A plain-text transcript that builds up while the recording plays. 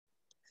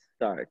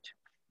start.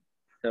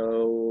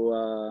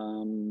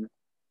 So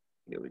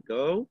here we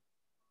go.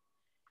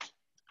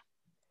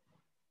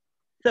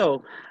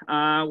 So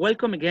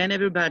welcome again,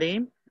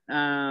 everybody.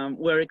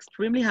 We're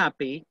extremely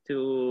happy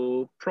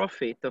to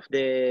profit of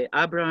the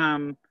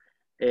Abraham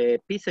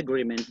peace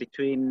agreement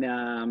between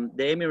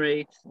the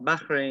Emirates,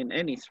 Bahrain,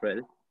 and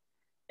Israel,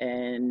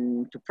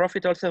 and to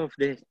profit also of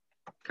the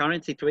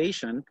current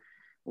situation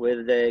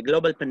with the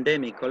global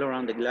pandemic all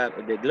around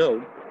the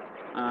globe.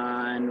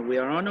 And we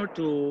are honored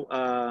to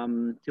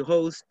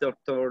host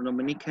Dr.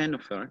 Dominik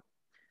Hennhoefer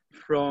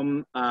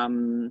from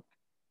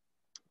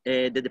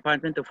the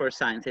Department of Earth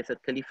Sciences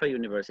at Khalifa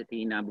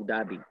University in Abu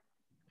Dhabi.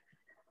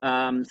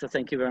 So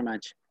thank you very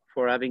much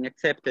for having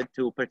accepted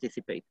to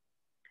participate.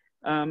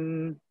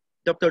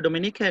 Dr.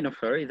 Dominik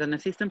Hennhoefer is an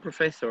assistant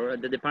professor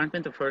at the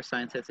Department of Earth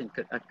Sciences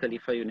at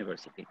Khalifa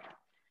University.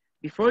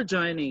 Before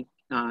joining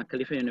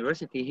Khalifa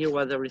University, he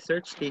was a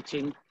research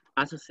teaching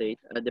associate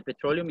at the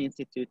Petroleum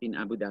Institute in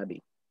Abu Dhabi,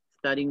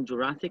 studying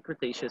Jurassic,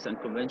 Cretaceous, and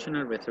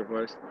conventional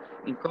reservoirs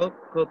in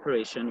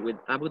cooperation with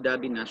Abu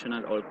Dhabi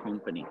National Oil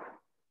Company.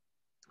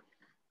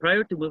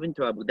 Prior to moving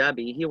to Abu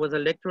Dhabi, he was a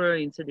lecturer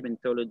in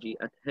sedimentology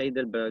at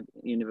Heidelberg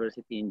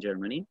University in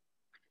Germany,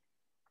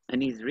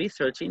 and his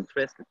research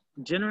interests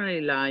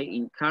generally lie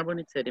in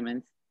carbonate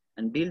sediments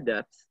and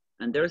buildups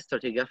and their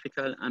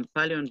stratigraphical and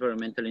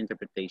paleoenvironmental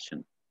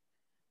interpretation.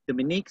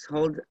 Dominik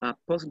holds a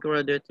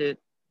postgraduate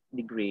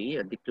degree,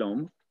 a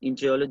diploma, in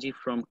geology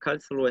from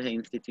Karlsruhe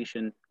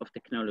Institution of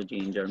Technology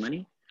in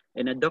Germany,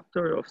 and a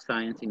Doctor of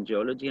Science in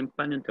Geology and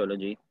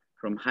Paleontology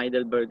from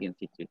Heidelberg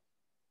Institute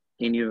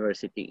in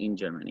University in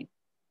Germany.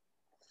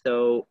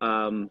 So,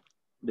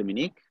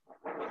 Dominik,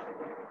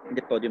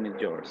 the podium is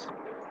yours.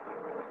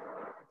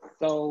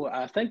 So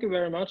thank you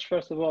very much,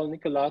 first of all,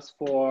 Nicolas,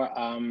 for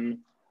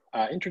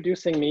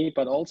introducing me,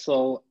 but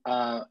also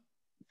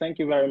thank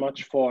you very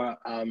much for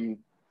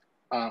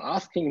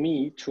asking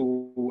me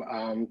to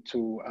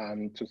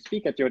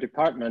speak at your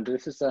department.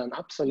 This is an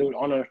absolute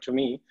honor to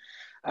me,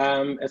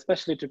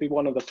 especially to be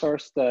one of the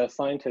first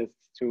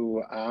scientists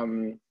to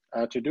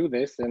do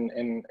this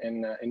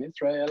in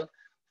Israel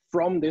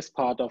from this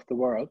part of the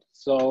world.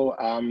 So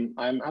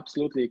I'm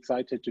absolutely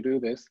excited to do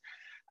this.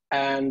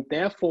 And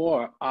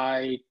therefore,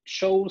 I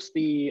chose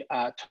the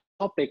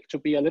topic to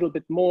be a little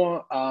bit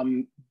more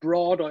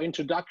broad or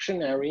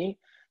introductory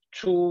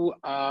to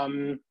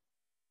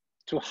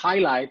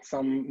highlight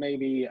some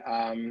maybe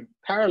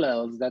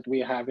parallels that we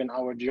have in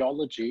our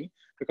geology,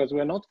 because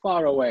we're not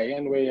far away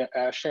and we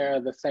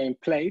share the same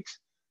plate,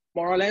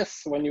 more or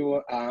less, when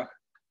you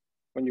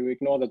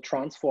ignore the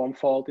transform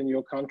fault in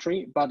your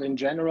country. But in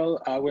general,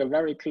 we're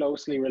very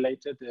closely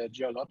related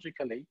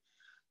geologically.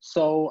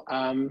 So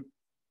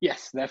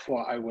yes,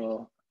 therefore I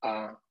will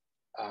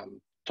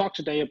talk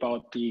today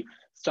about the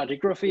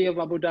stratigraphy of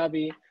Abu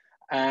Dhabi,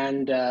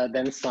 and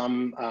then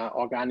some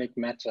organic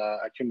matter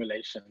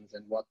accumulations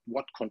and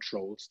what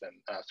controls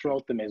them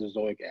throughout the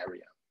Mesozoic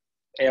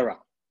era.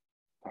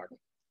 Pardon.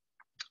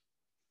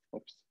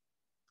 Oops.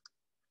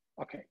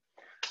 Okay,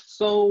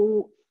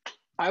 so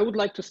I would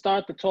like to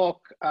start the talk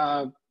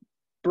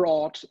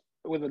broad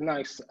with a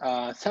nice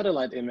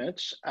satellite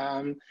image.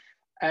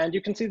 And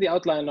you can see the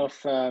outline of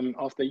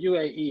the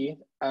UAE.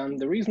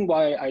 The reason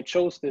why I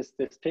chose this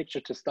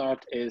picture to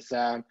start is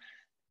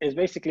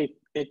basically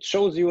it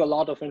shows you a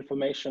lot of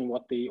information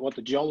what the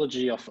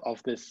geology of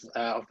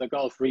the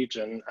Gulf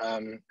region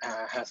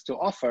has to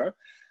offer.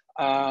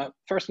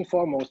 First and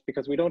foremost,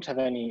 because we don't have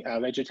any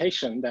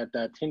vegetation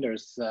that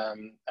hinders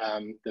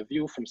the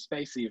view from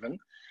space even.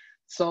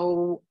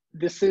 So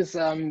this is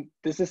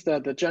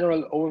the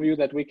general overview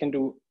that we can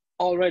do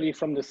already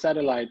from the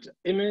satellite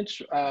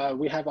image.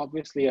 We have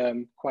obviously a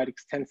quite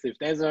extensive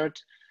desert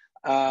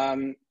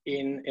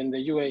in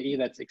the UAE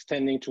that's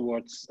extending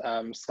towards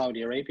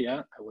Saudi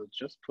Arabia. I will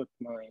just put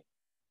my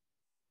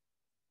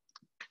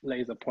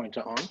laser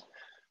pointer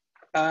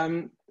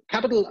on.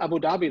 Capital Abu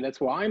Dhabi,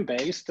 that's where I'm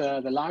based.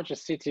 The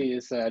largest city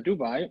is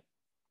Dubai,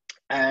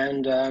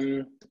 and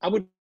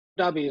Abu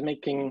Dhabi is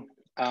making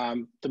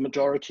the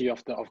majority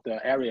of the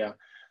area.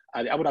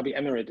 The Abu Dhabi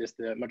Emirate is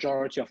the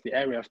majority of the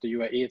area of the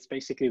UAE. It's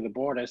basically the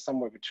border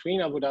somewhere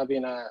between Abu Dhabi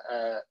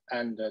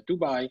and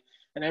Dubai,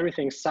 and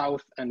everything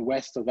south and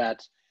west of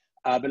that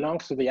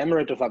belongs to the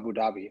Emirate of Abu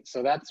Dhabi.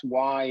 So that's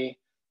why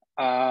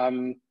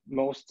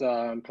most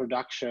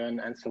production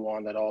and so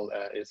on, that all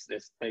is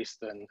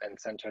based and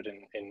centered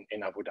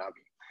in Abu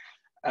Dhabi.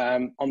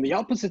 On the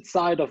opposite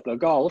side of the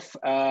Gulf,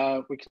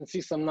 we can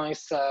see some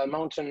nice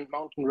mountain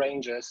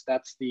ranges.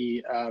 That's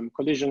the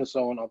collision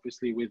zone,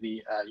 obviously, with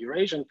the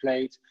Eurasian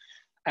plate.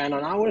 And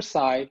on our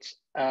side,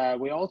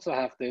 we also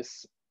have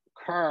this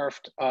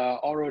curved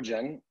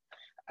orogeny.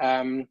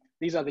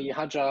 These are the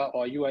Hajar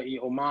or UAE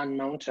Oman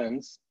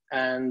mountains.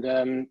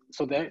 And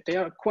so they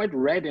are quite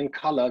red in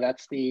color.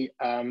 That's the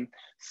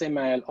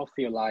semial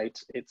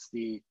ophiolite. It's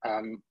the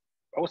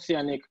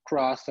oceanic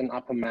crust and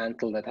upper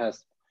mantle that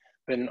has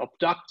been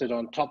abducted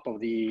on top of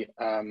the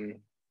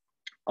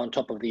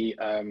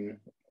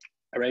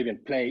Arabian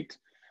plate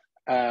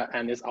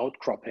and is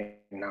outcropping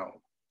now.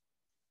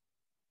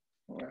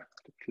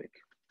 to click.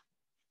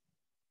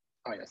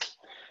 Oh, yes.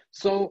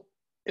 So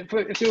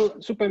if you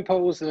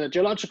superimpose a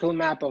geological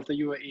map of the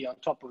UAE on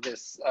top of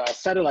this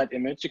satellite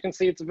image, you can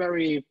see it's a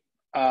very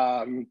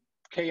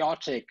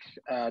chaotic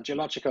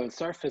geological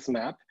surface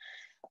map.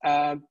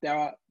 There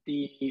are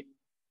the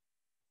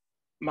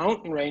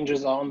mountain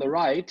ranges are on the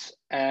right,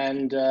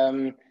 and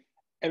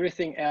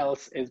everything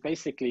else is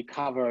basically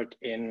covered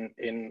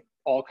in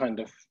all kind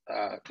of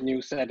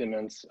new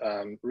sediments,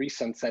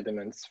 recent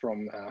sediments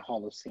from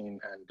Holocene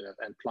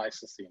and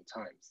Pleistocene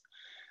times.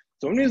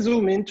 So when we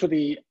zoom into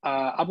the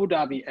Abu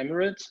Dhabi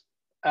Emirate,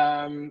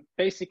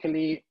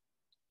 basically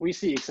we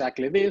see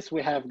exactly this.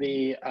 We have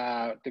the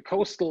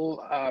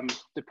coastal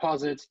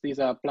deposits. These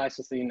are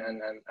Pleistocene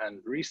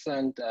and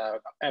recent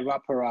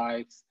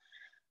evaporites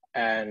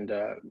and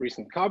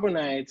recent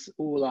carbonates,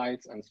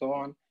 oolites, and so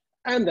on,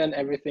 and then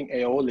everything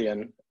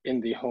Aeolian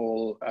in the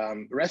whole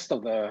rest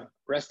of the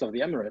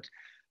emirate.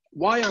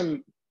 Why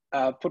I'm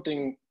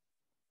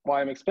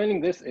explaining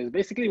this is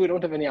basically we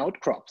don't have any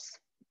outcrops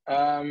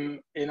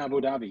in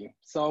Abu Dhabi.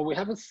 So we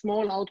have a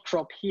small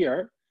outcrop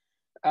here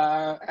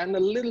and a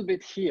little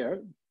bit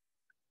here.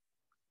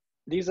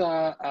 These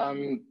are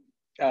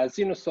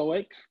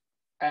Cenozoic,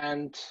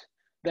 and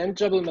then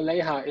Jebel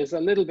Maleha is a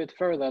little bit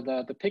further.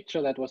 The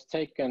picture that was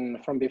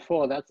taken from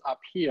before, that's up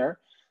here.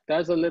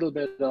 There's a little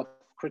bit of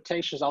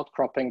Cretaceous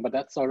outcropping, but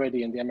that's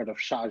already in the Emirate of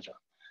Sharjah.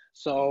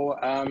 So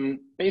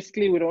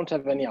basically we don't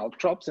have any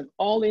outcrops, and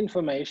all the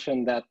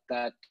information that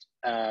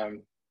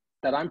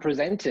I'm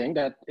presenting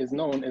that is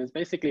known is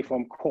basically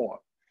from core.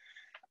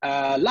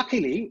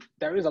 Luckily,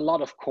 there is a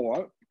lot of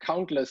core,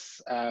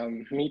 countless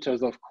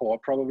meters of core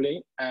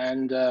probably,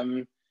 and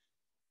oh,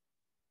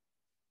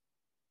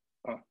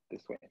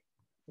 this way,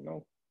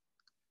 no,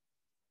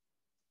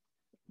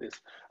 this.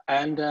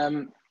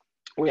 And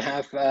we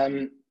have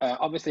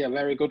obviously a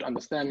very good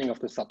understanding of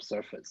the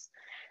subsurface.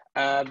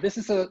 This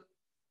is a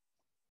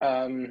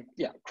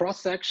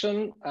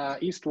cross-section,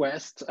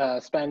 east-west,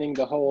 spanning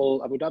the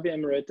whole Abu Dhabi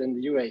Emirate and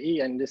the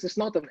UAE. And this is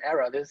not an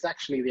error. This is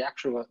actually the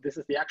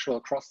actual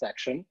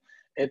cross-section.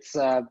 It's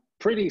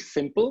pretty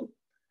simple.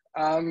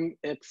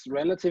 It's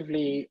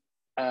relatively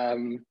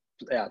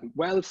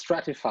well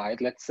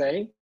stratified, let's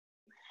say.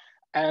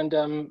 And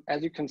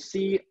as you can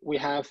see, we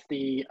have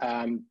the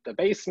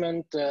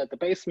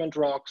basement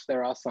rocks.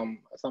 There are some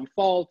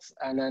faults,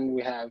 and then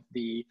we have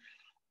the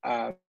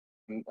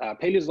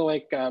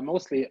Paleozoic,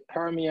 mostly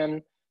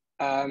Permian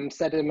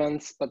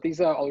sediments, but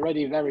these are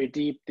already very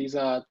deep. These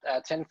are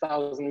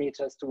 10,000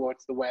 meters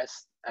towards the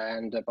west,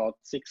 and about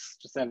 6,000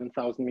 to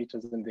 7,000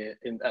 meters in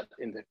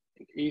the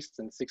east,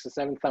 and 6,000 to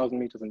 7,000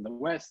 meters in the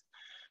west.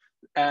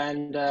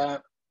 And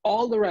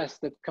all the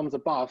rest that comes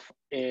above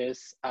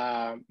is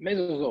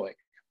Mesozoic,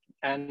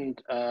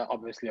 and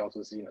obviously also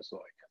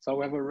Cenozoic. So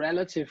we have a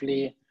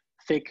relatively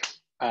thick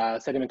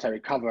sedimentary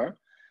cover,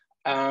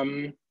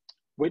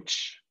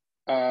 which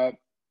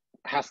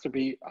has to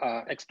be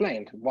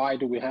explained. Why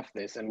do we have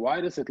this, and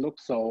why does it look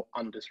so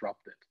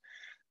undisrupted?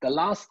 The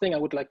last thing I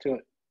would like to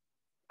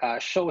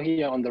show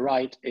here on the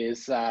right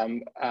is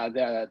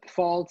the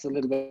faults, a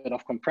little bit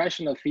of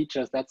compressional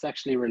features. That's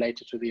actually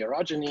related to the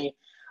orogeny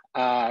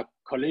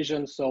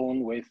collision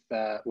zone with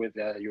the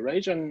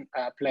Eurasian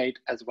plate,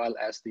 as well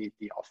as the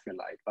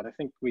ophiolite. But I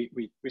think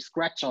we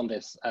scratch on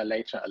this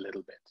later a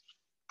little bit.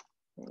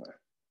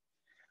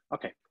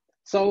 Okay,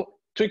 so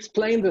to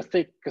explain the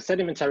thick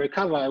sedimentary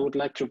cover, I would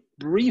like to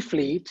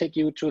briefly take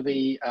you to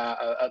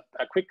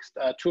a quick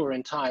tour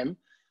in time,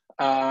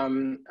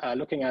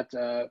 looking at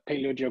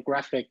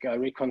paleogeographic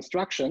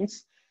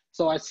reconstructions.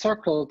 So I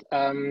circled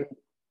the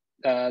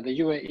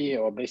UAE,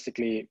 or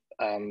basically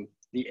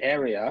the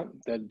area,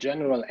 the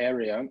general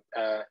area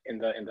in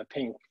the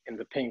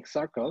pink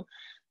circle.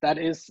 That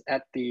is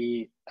at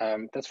the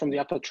that's from the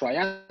Upper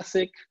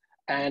Triassic,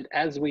 and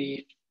as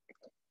we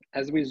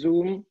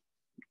zoom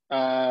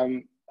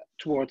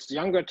towards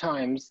younger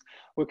times,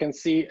 we can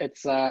see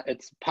it's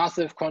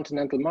passive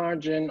continental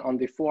margin on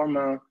the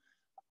former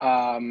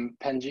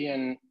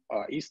Pangaean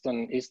or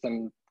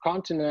eastern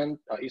continent,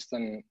 or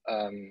eastern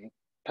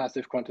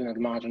passive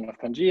continental margin of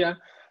Pangaea,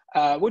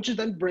 which is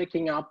then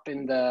breaking up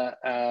in the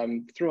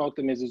throughout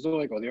the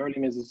Mesozoic, or the early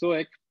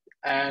Mesozoic,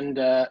 and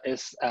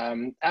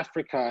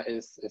Africa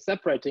is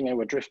separating, and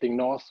we're drifting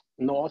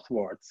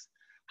northwards.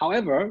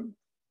 However,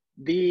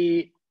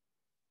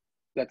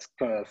 let's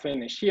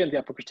finish here in the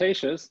Upper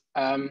Cretaceous.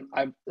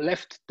 I've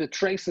left the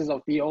traces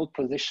of the old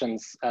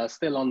positions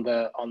still on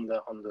the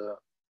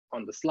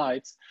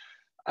slides.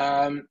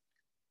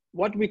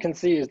 What we can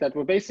see is that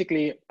we're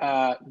basically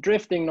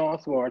drifting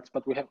northwards,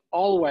 but we have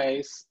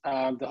always,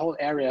 the whole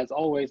area has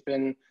always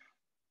been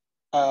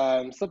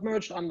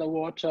submerged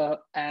underwater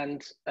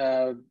and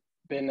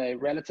been a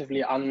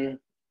relatively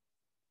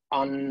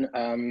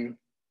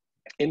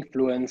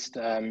influenced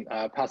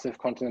passive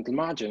continental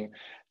margin.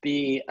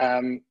 The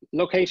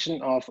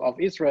location of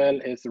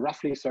Israel is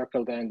roughly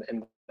circled in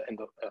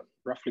the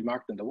roughly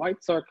marked in the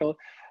white circle.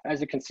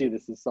 As you can see,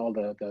 this is all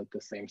the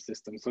same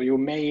system. So you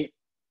may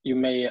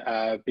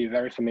be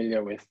very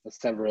familiar with the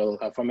several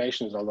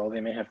formations, although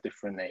they may have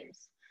different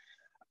names.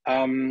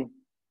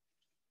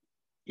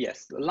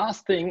 Yes, the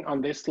last thing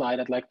on this slide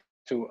I'd like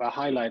to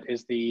highlight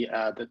is the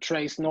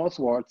trace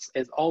northwards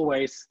is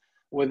always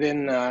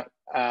within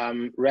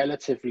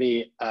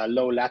relatively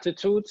low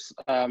latitudes,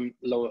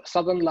 low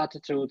southern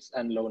latitudes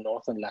and low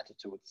northern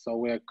latitudes. So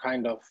we're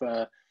kind of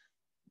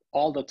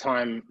all the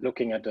time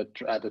looking at the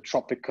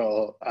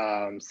tropical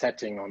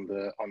setting on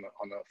a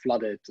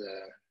flooded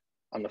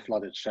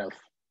shelf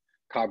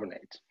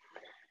carbonate.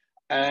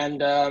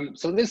 And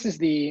so this is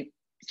the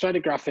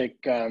stratigraphic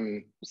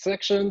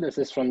section. This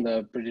is from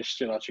the British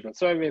Geological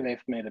Survey.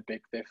 They've been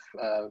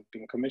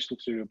commissioned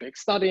to do a big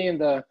study in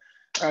the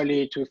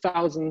early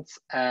 2000s,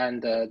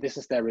 and this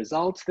is their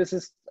results. This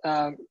is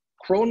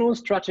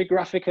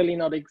chronostratigraphically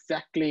not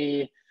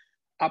exactly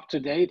up to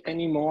date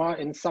anymore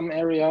in some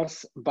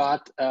areas,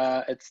 but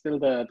it's still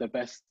the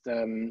best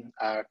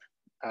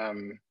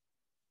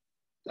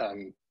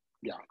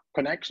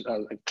connection,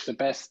 the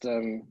best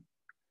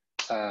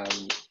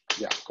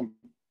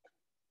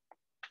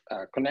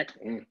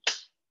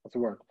what's the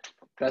word?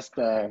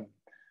 The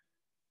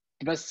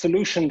best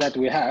solution that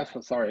we have.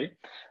 Sorry.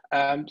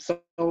 So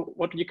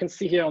what you can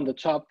see here on the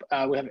top,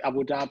 we have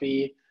Abu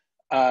Dhabi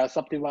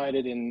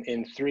subdivided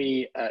in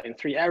three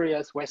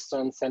areas: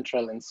 Western,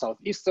 Central, and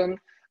Southeastern.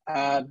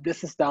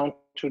 This is down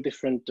to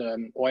different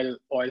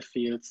oil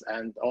fields,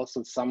 and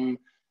also some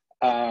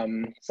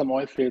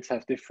oil fields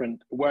have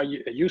different,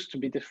 used to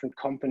be different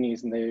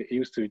companies, and they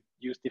used to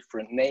use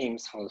different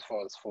names for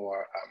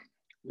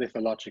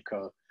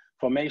lithological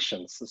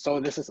formations. So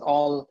this is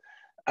all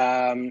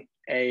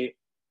the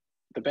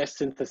best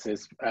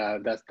synthesis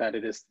that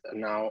it is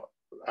now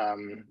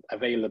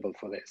available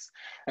for this.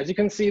 As you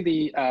can see,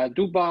 the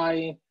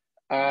Dubai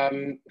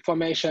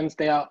formations,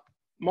 they are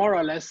more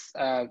or less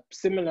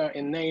similar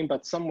in name,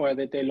 but somewhere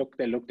that they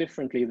look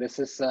differently. This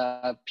is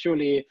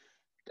purely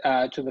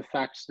to the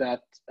fact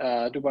that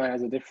Dubai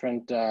has a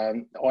different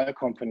oil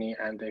company,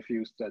 and they've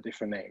used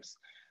different names.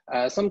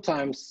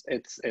 Sometimes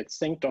it's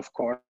synced, of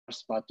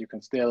course, but you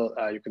can still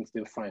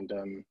find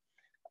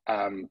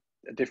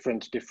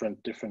different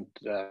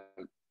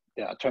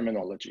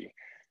terminology.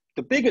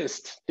 The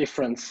biggest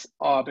difference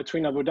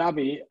between Abu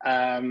Dhabi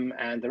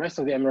and the rest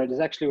of the Emirate is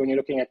actually when you're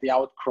looking at the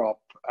outcrop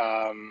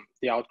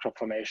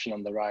formation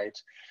on the right.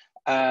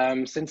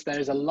 Since there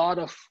is a lot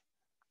of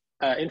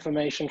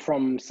information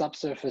from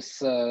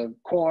subsurface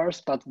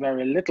cores, but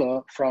very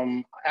little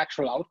from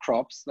actual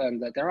outcrops,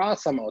 and there are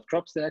some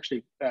outcrops, they're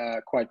actually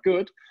quite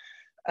good.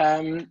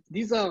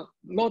 These are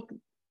not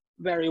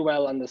very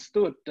well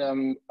understood,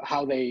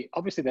 how they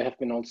have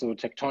been also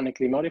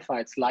tectonically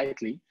modified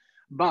slightly,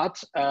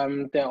 but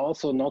they're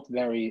also not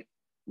very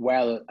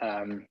well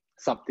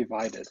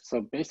subdivided.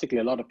 So basically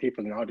a lot of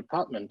people in our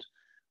department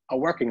are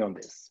working on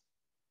this.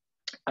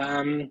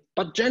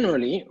 But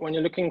generally, when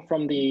you're looking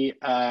from the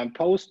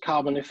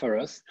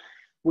post-Carboniferous,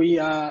 we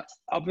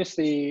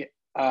obviously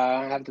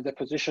have the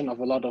deposition of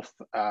a lot of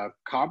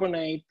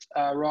carbonate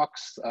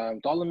rocks,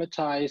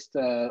 dolomitized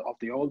of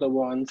the older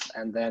ones,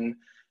 and then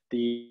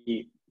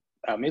the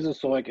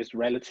Mesozoic is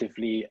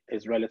relatively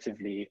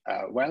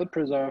well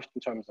preserved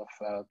in terms of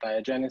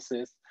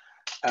diagenesis,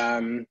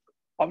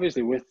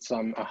 obviously with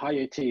some high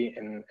AT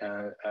in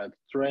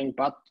terrain,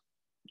 but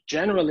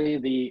generally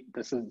the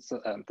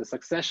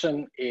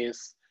succession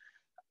is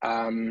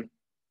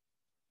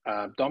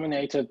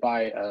dominated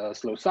by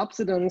slow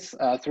subsidence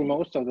through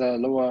most of the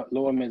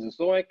lower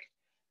Mesozoic,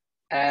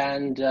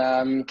 and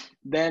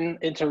then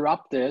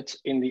interrupted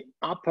in the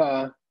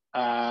upper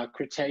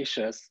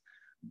Cretaceous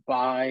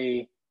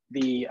by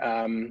the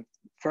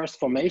first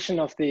formation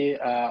of the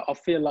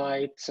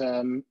ophiolite,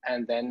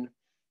 and then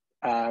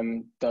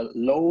the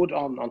load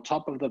on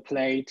top of the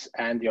plate,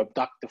 and the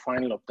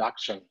final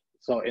abduction.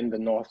 So in the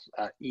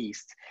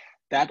northeast,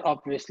 that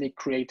obviously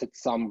created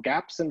some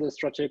gaps in the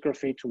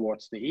stratigraphy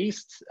towards the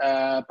east,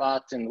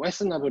 but in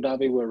Western Abu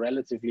Dhabi, we're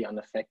relatively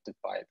unaffected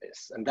by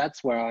this, and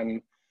that's where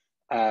I'm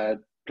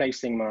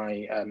placing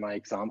my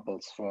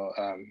examples for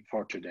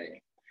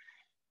today.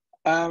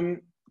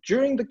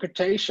 During the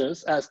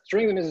Cretaceous,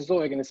 during the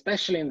Mesozoic, and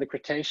especially in the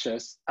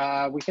Cretaceous,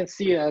 we can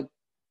see a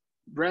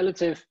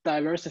relative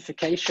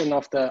diversification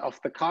of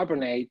the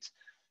carbonate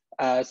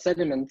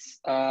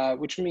sediments,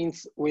 which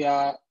means we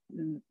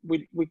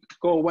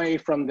go away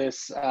from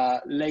this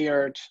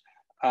layered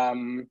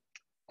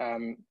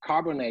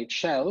carbonate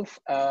shelf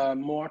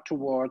more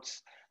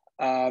towards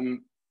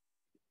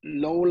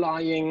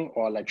low-lying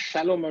or like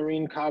shallow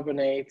marine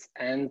carbonates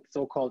and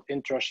so-called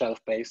intra-shelf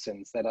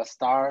basins that are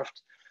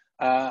starved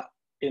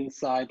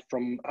inside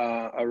from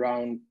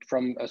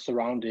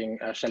surrounding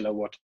shallow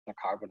water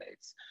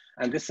carbonates.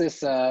 And this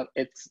is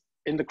it's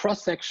in the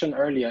cross section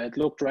earlier, it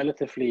looked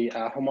relatively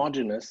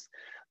homogeneous,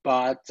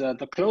 but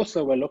the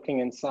closer we're looking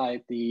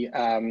inside, the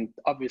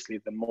obviously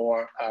the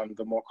more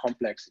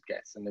complex it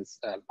gets, and it's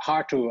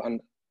hard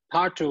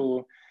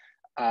to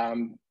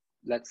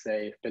let's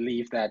say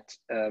believe that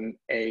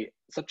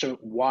such a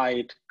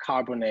wide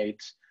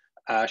carbonate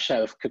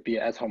shelf could be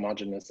as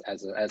homogeneous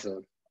as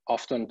a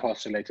often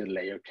postulated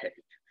layer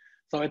cake.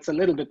 So it's a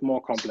little bit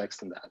more complex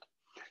than that.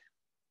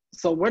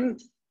 So when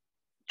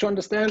To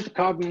understand the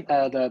carbon,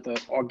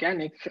 the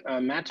organic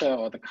matter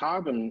or the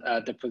carbon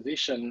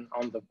deposition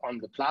on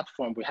the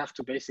platform, we have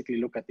to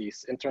basically look at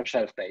these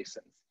intra-shelf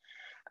basins.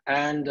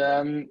 And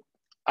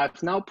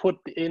I've now put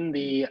in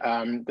the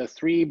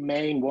three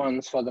main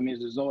ones for the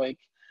Mesozoic.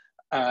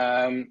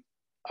 I've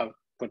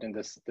put in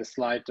this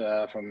slide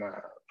from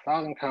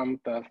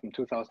Fahrenkamp from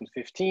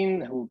 2015,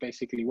 who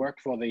basically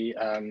worked for the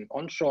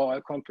onshore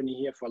oil company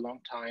here for a long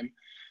time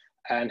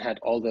and had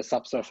all the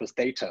subsurface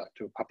data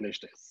to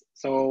publish this.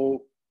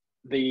 So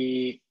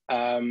the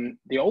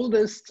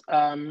oldest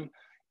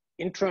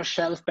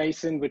intra-shelf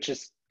basin, which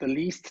is the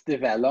least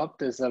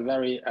developed, is a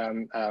very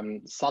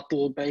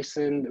subtle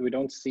basin. We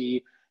don't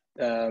see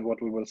what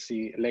we will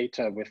see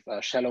later with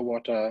shallow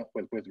water,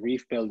 with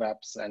reef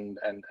buildups and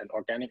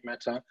organic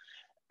matter,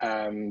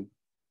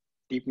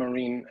 deep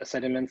marine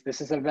sediments.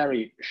 This is a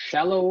very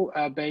shallow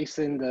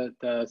basin,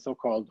 the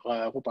so-called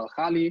Rub al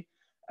Khali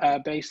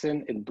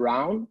basin in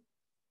brown.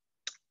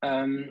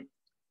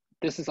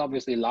 This is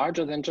obviously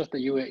larger than just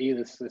the UAE.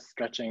 This is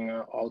stretching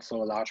also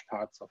large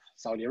parts of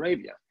Saudi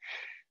Arabia.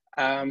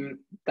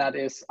 That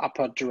is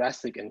Upper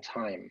Jurassic in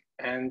time.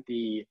 And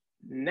the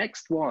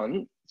next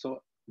one,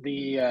 so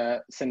the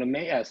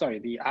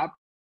the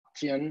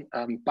Aptian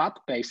Bab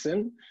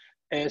Basin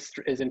is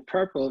in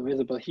purple,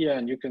 visible here,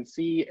 and you can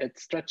see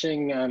it's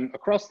stretching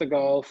across the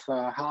Gulf,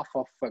 half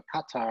of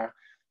Qatar,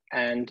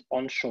 and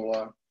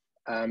onshore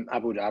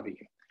Abu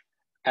Dhabi.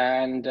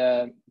 And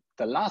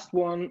the last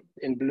one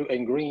in blue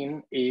and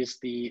green is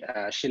the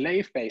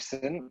Shilaif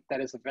Basin. That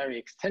is a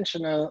very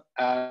extensional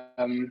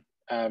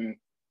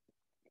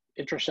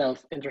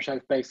intra-shelf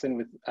basin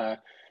with a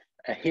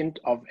hint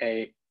of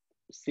a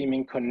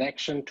seeming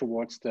connection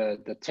towards the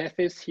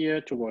Tethys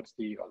here, towards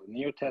the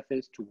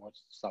Neo-Tethys,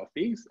 towards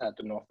southeast,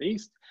 the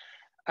northeast,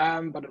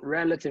 but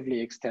relatively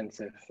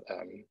extensive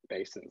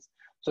basins.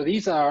 So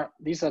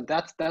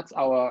that's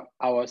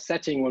our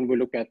setting when we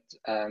look at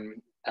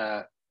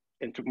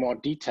into more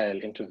detail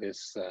into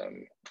this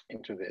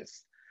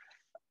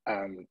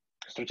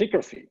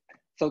stratigraphy.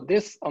 So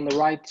this on the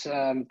right,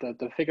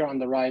 the figure on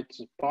the right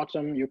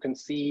bottom, you can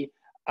see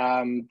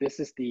this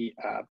is the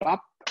Bab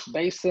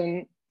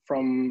Basin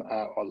from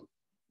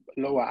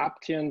Lower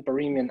Aptian,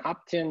 Barremian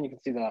Aptian. You can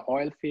see the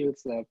oil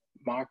fields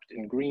marked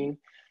in green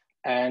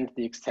and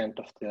the extent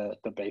of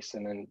the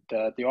basin. And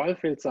the oil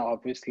fields are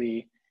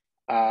obviously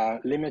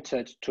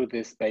limited to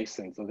this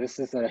basin. So this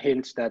is a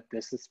hint that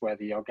this is where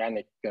the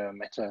organic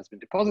matter has been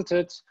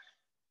deposited.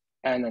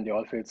 And then the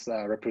oil fields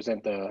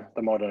represent the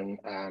modern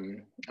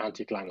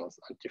anticlinal,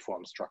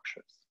 antiform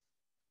structures.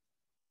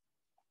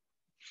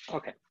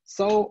 Okay,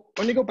 so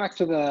when you go back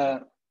to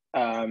the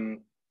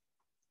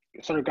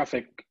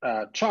stratigraphic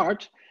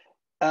chart,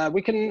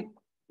 we can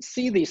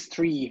see these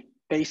three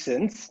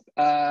basins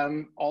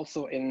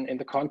also in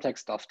the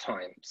context of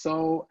time.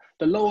 So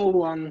the lower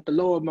one, the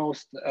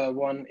lowermost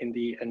one in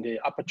the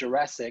Upper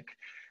Jurassic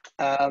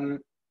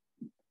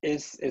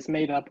is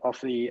made up of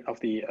the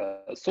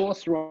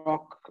source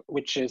rock,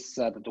 which is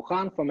the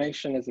Dukhan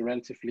Formation, is a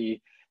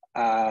relatively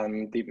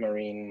deep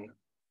marine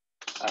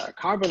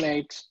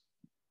carbonate,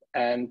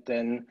 and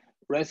then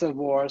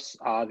reservoirs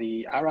are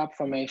the Arab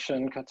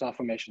Formation, Qatar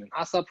Formation, and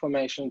Asab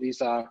Formation.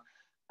 These are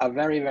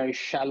very, very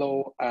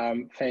shallow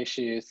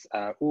facies,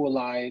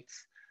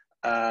 oolites,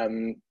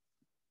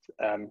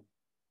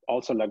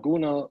 also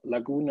lagoonal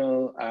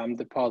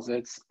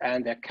deposits,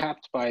 and they're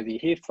capped by the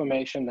Haifa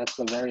Formation. That's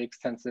a very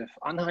extensive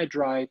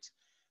anhydrite.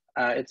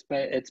 It's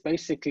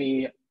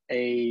basically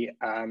the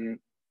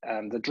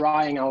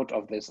drying out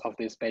of this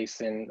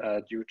basin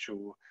due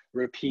to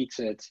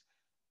repeated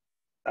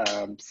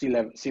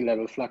sea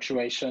level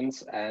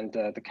fluctuations and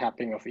the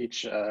capping of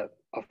each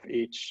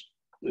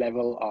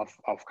level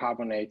of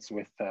carbonates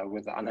with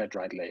the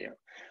anhydrite layer.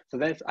 So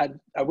that's,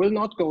 I will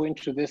not go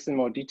into this in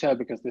more detail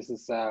because this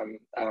is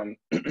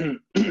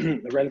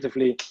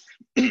relatively,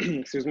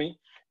 excuse me,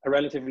 a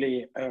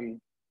relatively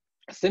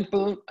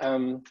simple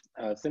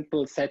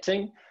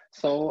setting.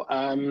 So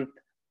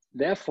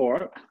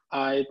therefore,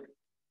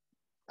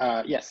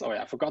 yes,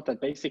 I forgot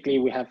that basically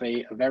we have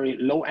a very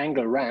low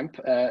angle ramp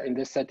in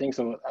this setting.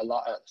 So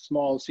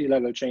small sea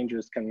level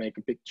changes can make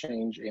a big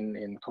change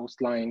in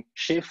coastline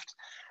shift.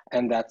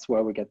 And that's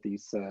where we get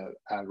these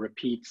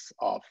repeats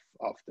of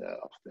the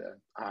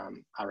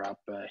Arab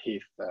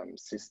Haifa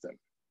system.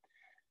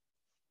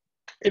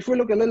 If we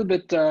look a little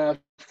bit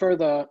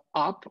further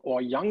up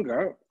or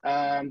younger,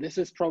 this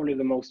is probably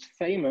the most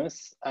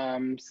famous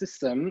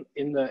system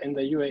in the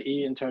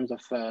UAE in terms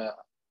of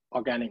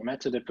organic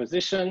matter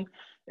deposition.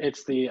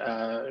 It's the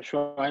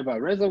Shuaiba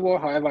Reservoir.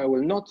 However, I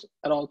will not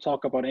at all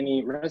talk about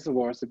any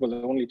reservoirs. It will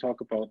only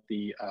talk about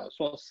the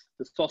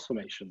source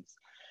formations.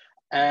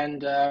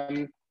 And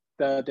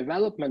the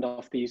development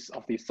of these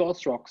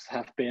source rocks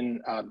have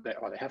been, they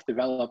have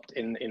developed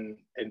in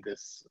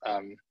this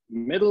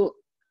middle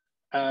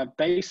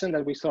basin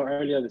that we saw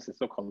earlier. This is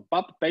so-called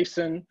Bab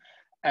Basin.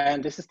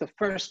 And this is the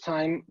first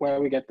time where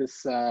we get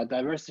this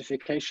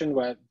diversification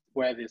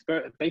where these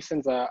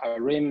basins are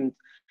rimmed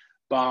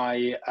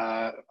by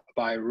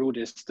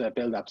rudist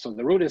buildup. So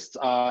the rudists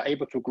are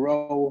able to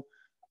grow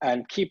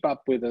and keep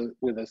up with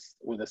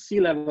a sea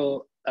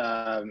level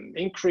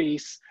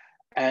increase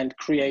and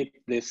create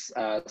this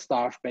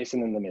starved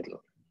basin in the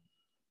middle.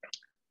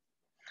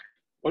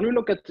 When we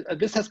look at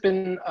this, has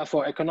been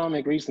for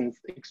economic reasons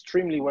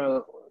extremely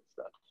well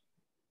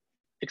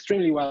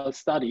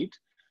studied.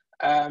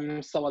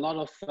 So a lot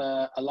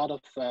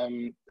of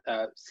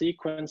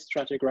sequence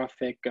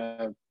stratigraphic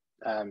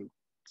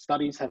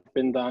studies have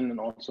been done, and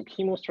also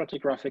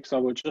chemostratigraphic. So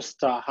I will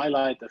just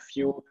highlight a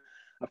few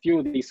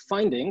of these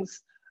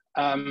findings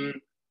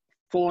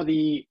for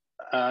the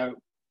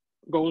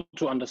goal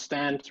to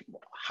understand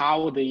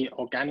how the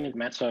organic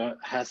matter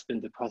has been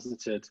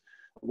deposited.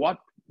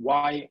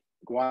 Why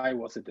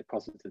was it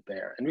deposited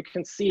there? And we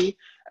can see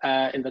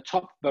in the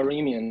top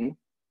Barremian,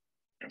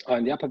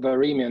 in the upper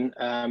Barremian,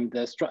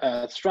 the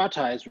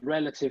strata is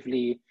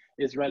relatively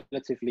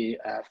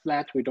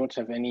flat. We don't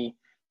have any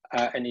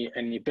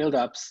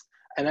buildups,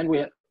 and then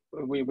we're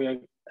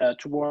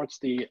towards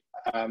the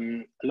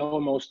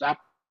lowermost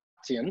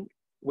Aptian.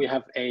 We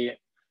have a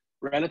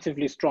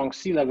relatively strong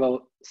sea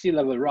level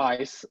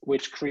rise,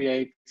 which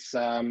creates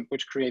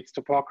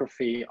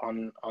topography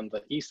on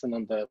the eastern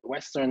and the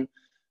western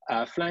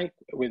flank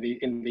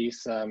in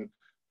these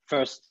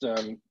first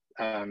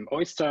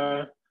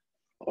oyster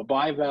or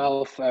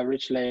bivalve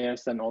rich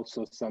layers, and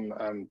also some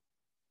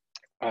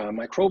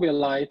microbial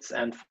lights,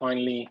 and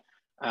finally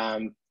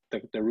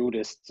the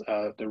rudist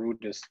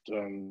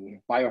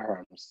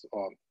bioherms,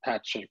 or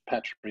patch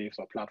reefs,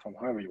 or platform,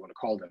 however you want to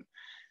call them.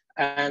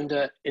 And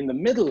in the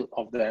middle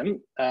of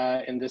them,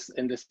 in this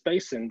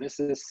basin, this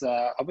is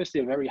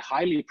obviously a very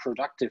highly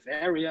productive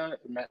area.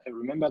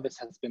 Remember, this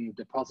has been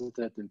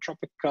deposited in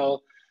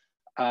tropical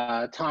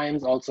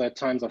times, also at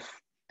times of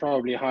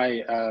probably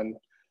high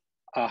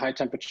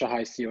temperature,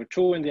 high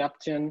CO2 in the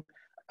Aptian,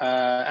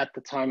 at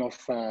the time of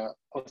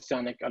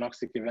oceanic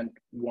anoxic event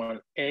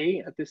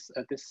 1A at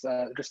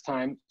this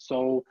time.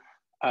 So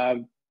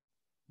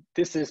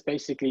this is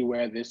basically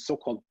where this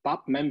so-called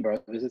BAP member,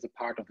 this is a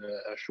part of the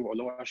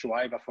Lower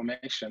Shuaiba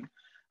formation,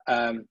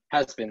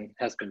 has been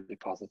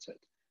deposited.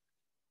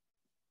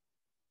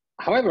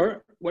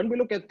 However, when we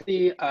look at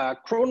the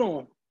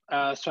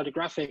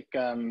chronostratigraphic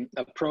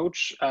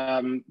approach,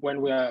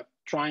 when we are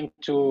trying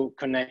to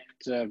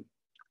connect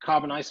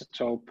carbon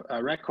isotope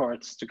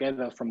records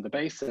together from the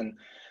basin,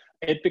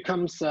 it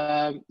becomes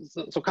so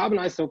carbon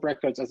isotope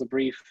records, as a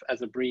brief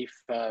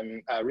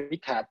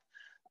recap,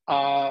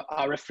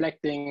 are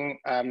reflecting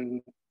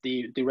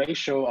the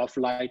ratio of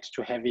light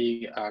to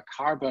heavy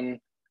carbon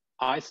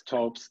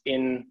isotopes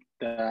in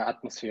the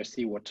atmosphere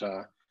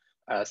seawater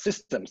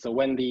system. So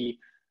when the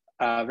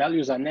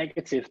values are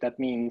negative, that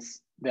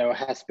means there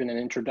has been an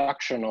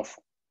introduction of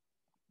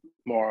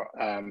more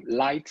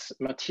light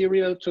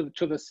material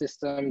to the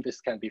system. This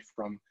can be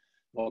from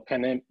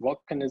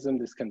volcanism,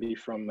 this can be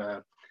from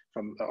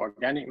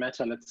organic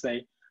matter, let's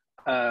say,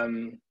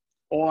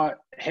 or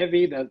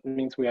heavy, that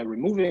means we are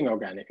removing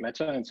organic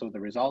matter, and so the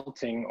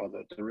resulting, or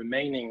the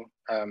remaining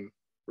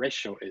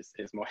ratio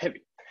is more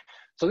heavy.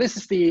 So this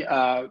is the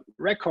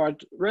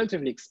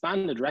relatively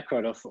expanded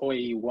record of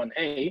OAE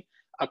 1A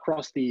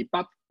across the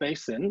BAP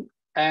basin.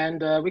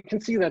 And we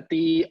can see that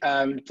the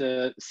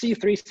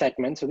C3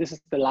 segment, so this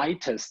is the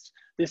lightest,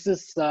 this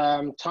is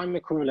time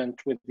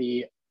equivalent with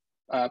the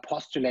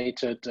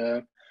postulated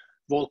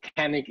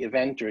volcanic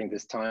event during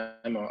this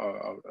time,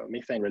 or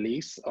methane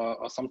release,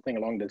 or something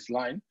along this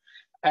line.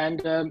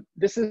 And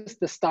this is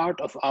the start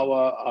of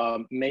our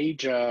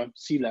major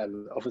sea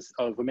level, of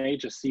a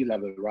major sea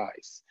level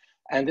rise.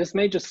 And this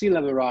major sea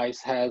level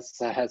rise has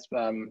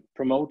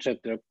promoted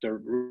the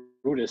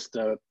rudist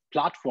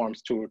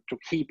platforms to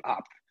keep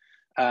up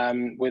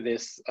with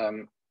this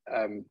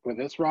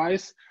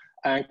rise,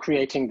 and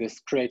creating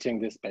this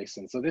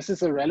basin. So this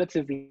is a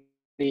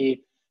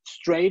relatively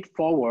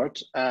straightforward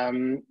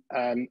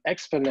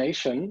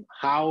explanation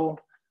how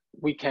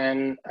we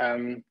can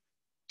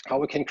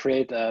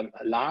create a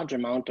large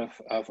amount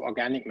of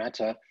organic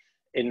matter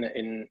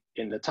in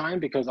the time,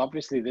 because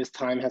obviously this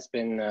time has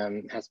been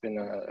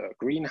a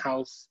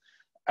greenhouse,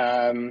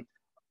 and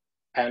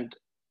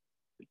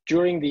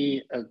during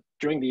the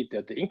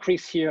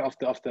increase here of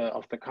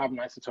the carbon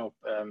isotope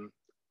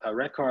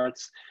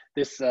records,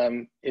 this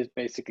is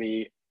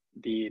basically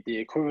the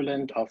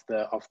equivalent of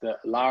the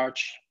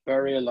large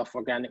burial of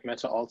organic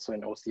matter also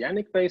in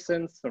oceanic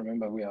basins. So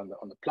remember, we are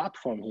on the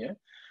platform here.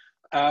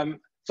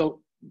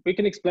 So we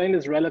can explain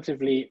this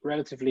relatively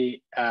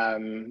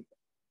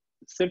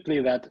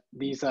simply, that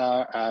these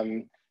are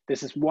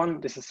this is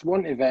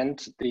one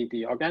event.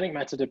 The organic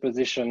matter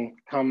deposition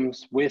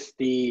comes with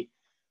the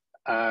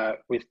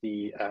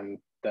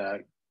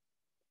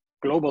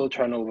global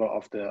turnover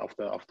of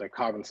the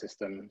carbon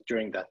system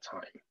during that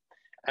time,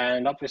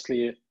 and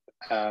obviously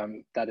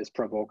that is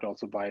provoked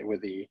also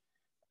with the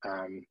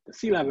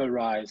sea level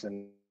rise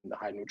and the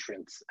high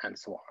nutrients and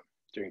so on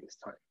during this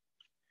time.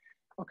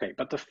 Okay,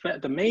 but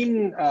the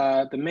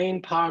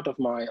main part of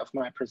my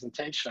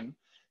presentation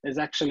is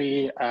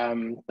actually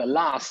the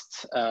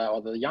last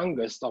or the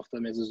youngest of the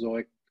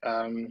Mesozoic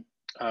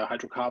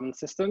hydrocarbon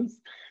systems.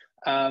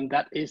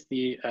 That is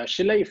the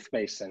Khalifa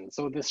Basin.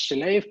 So this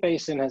Khalifa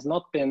Basin has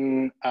not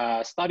been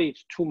studied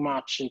too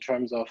much in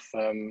terms of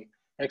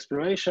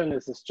exploration.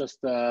 This is just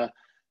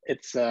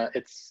it's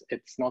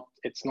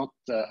not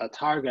a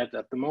target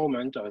at the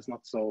moment, or it's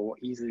not so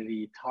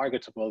easily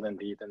targetable than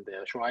the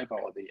Shuaiba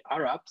or the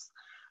Arabs.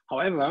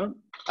 However,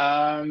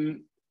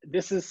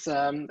 this is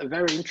a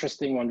very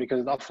interesting one because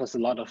it offers a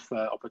lot of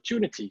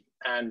opportunity,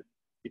 and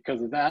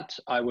because of that,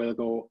 I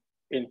will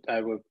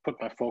put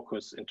my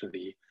focus into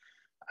the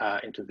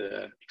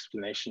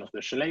explanation of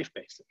the Khalifa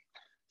Basin.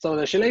 So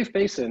the Khalifa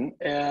Basin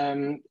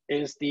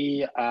is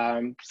the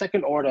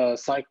second order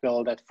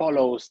cycle that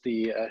follows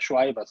the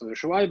Shuaiba. So the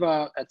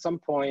Shuaiba, at some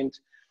point,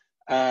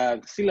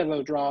 sea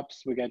level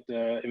drops, we get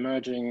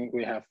emerging,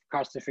 we have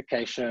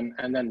karstification,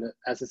 and then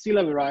as the sea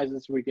level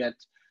rises, we get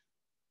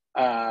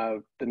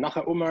the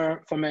Nahr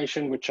Umar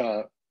formation, which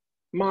are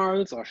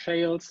marls or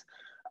shales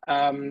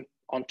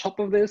on top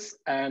of this,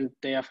 and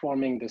they are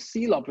forming the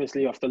seal,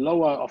 obviously, of the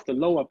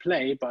lower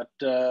play. But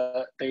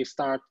this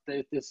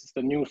is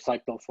the new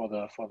cycle for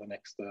the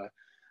next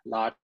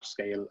large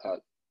scale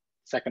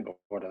second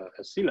order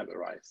sea level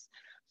rise.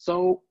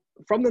 So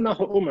from the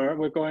Nahr Umar,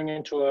 we're going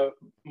into a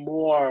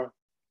more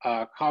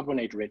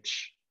carbonate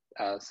rich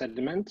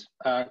sediment,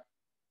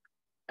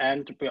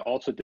 and we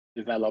also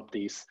develop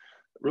these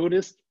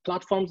rudist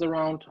platforms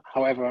around,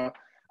 however,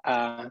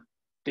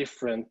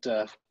 different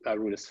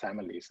rudist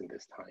families in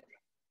this time.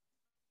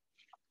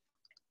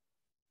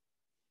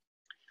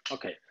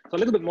 Okay, so a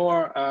little bit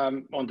more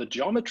on the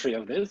geometry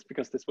of this,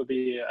 because this will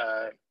be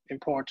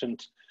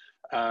important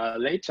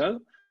later.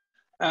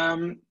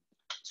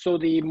 So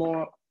the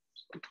more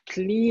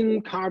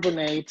clean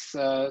carbonates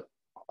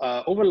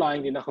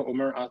overlying the Nahr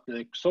Umar are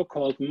the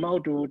so-called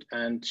Maudud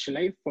and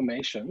Khalifa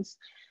formations.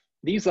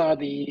 These are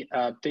they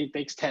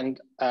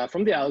extend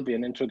from the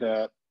Albian into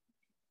the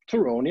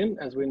Turonian,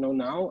 as we know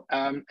now,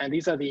 and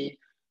these are the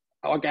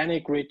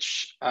organic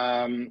rich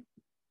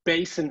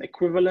basin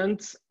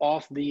equivalents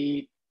of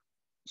the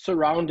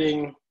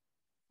surrounding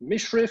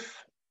Mishrif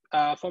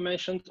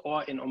formations,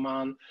 or in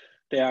Oman,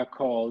 they are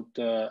called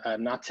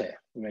Nate.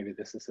 Maybe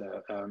this is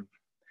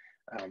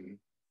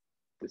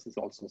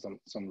also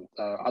some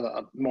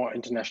other more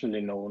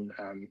internationally known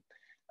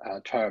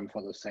term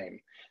for the same.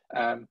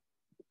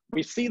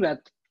 We see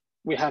that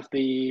we have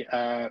the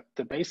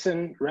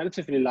basin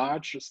relatively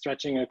large,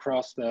 stretching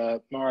across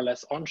the more or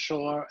less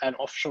onshore and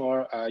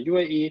offshore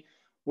UAE,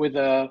 with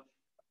a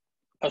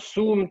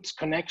assumed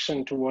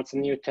connection towards the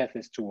New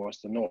Tethys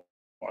towards the north.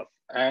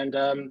 And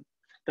the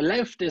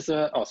left is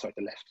the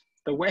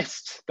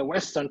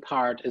western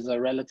part is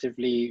a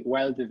relatively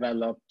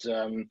well-developed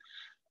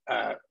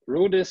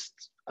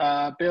rudist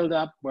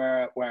buildup,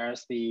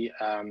 whereas the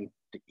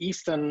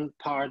eastern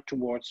part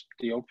towards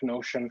the open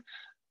ocean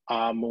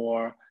are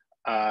more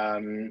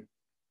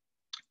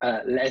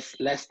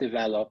less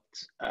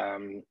developed,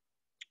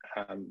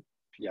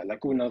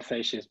 lagoonal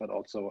facies, but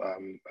also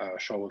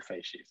shoal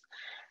facies.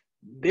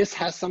 This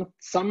has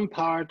some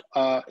part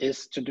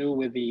is to do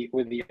with the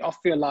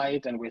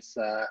ophiolite and with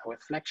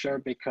flexure,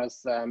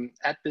 because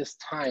at this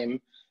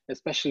time,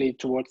 especially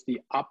towards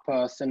the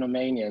upper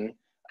Cenomanian,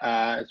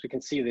 as we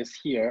can see this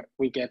here,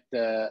 we get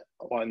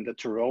or in the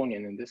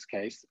Turonian in this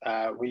case,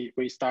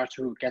 we start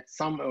to get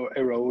some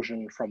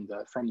erosion from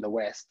the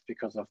west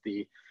because of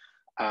the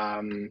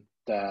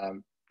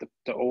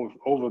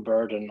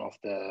overburden of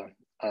the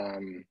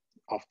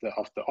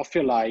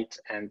ophiolite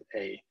and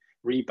a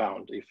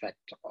rebound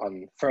effect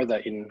on further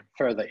in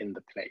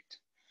the plate.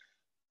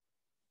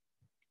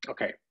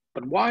 Okay,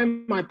 but why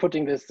am I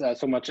putting this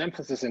so much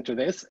emphasis into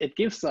this? It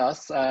gives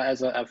us, from a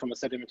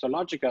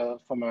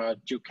sedimentological, from a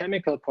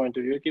geochemical point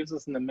of view, it gives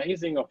us an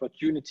amazing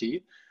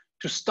opportunity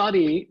to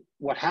study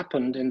what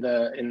happened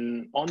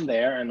on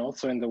there and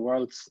also in the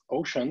world's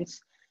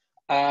oceans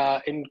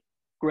in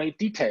great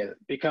detail,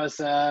 because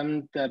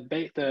the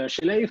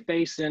Khalifa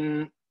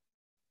Basin,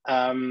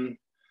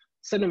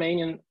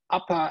 Cenomanian,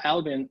 Upper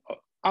Albion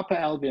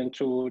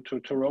to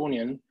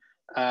Turonian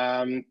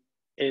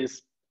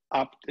is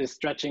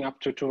stretching up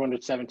to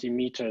 270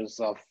 meters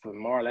of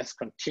more or less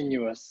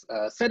continuous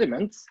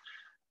sediments.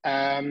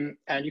 And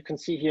you can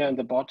see here in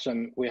the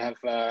bottom, we have,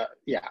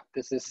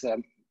 this is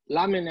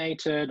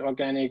laminated,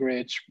 organic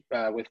rich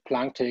with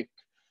planktic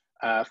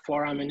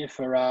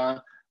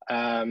foraminifera,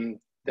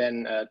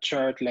 then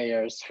chert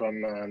layers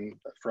from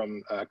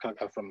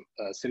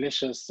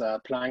siliceous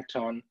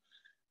plankton,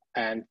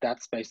 and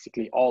that's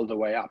basically all the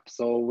way up.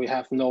 So we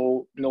have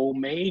no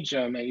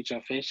major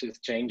facies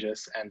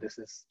changes, and this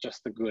is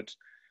just a good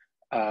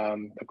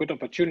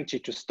opportunity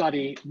to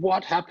study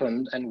what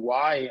happened and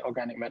why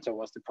organic matter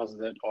was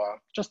deposited,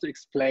 or just to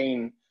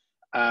explain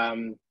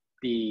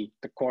the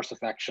course of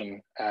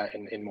action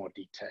in more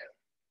detail.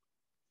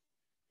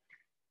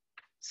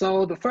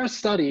 So the first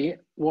study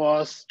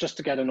was just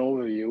to get an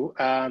overview,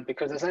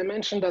 because as I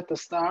mentioned at the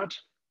start,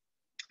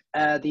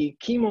 the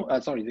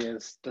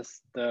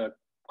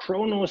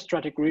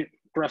chronostratigraphy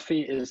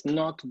stratigraphy is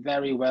not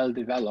very well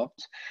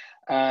developed.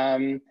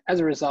 As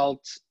a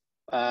result,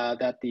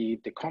 that the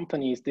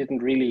companies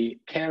didn't really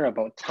care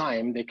about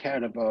time, they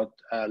cared about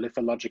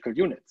lithological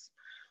units.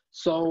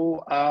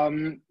 So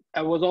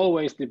I was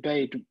always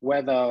debate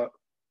whether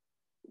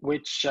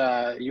which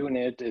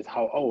unit is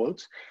how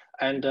old.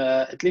 And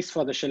at least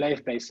for the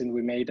Khalifa Basin,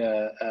 we made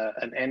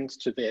an end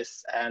to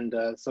this. And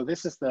so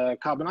this is the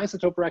carbon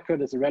isotope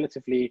record. It's a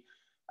relatively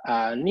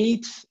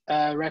neat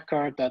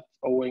record that,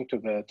 owing to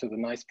the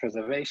nice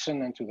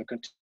preservation and to the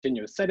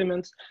continuous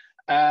sediments.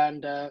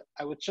 And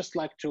I would just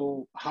like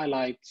to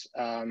highlight,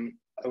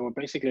 we're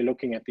basically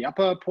looking at the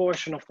upper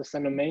portion of the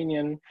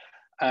Cenomanian.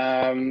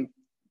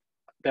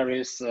 There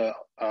is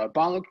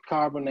bulk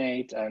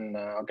carbonate and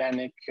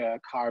organic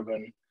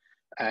carbon,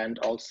 and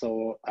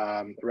also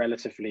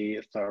relatively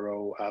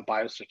thorough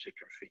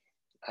biostratigraphy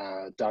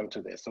done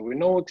to this. So we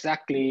know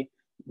exactly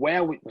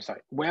where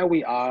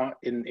we are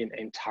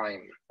in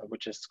time,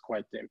 which is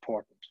quite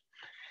important.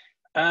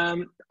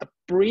 A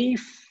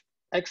brief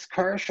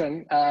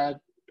excursion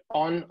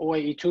on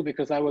OAE2,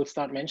 because I will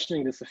start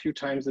mentioning this a few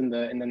times in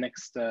the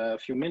next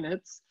few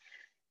minutes.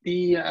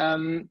 The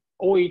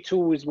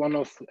OAE2 is one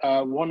of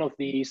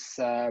these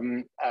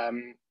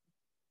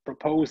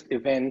proposed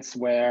events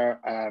where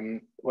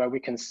we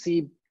can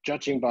see,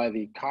 judging by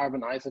the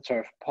carbon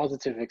isotope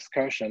positive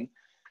excursion,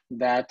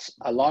 that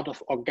a lot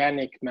of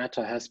organic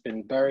matter has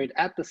been buried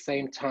at the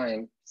same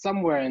time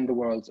somewhere in the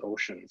world's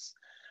oceans,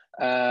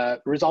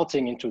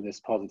 resulting into this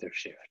positive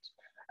shift.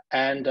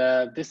 And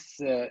this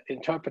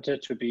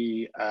interpreted to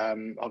be,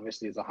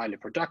 obviously, is a highly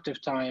productive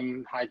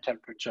time, high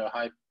temperature,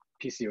 high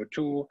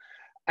PCO2,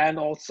 and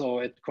also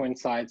it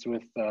coincides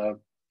with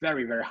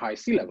very, very high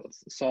sea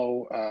levels.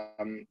 So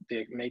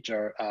the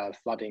major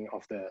flooding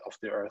of the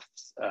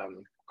Earth's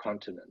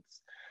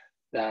continents.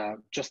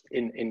 Just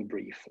in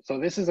brief. So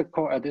this is a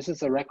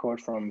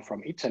record from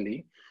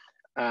Italy,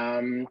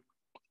 and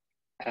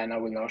I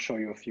will now show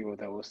you a few of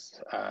those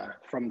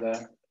from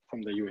the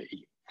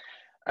UAE.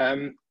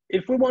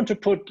 If we want to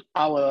put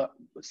our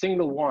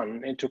single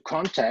one into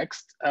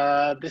context,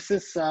 this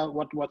is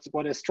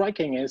what is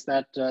striking is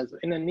that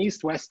in an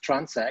east-west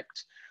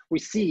transect, we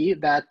see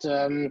that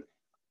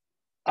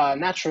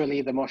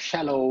naturally the more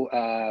shallow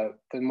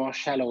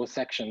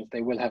sections,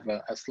 they will have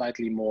a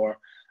slightly more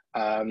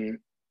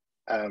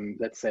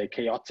let's say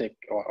chaotic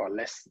or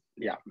less,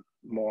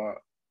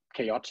 more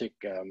chaotic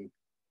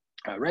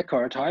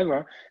record.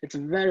 However, it's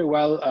very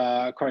well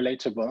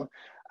correlatable.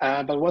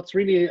 But what's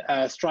really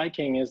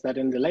striking is that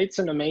in the late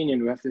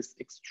Cenomanian, we have this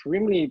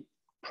extremely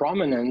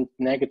prominent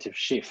negative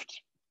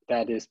shift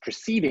that is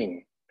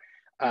preceding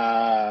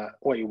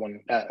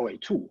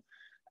OAE2.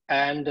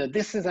 And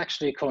this is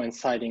actually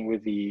coinciding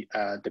with the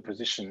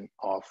deposition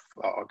of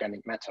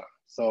organic matter.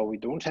 So we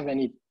don't have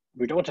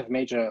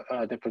major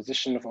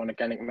deposition of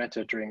organic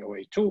matter during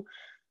OAE2.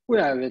 We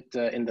have it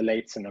in the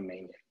late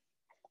Cenomanian,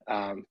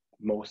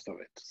 most of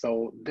it.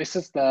 So this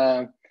was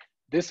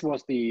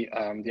the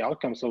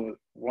outcome. So we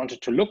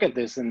wanted to look at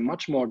this in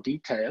much more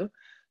detail.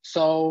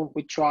 So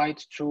we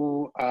tried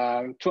to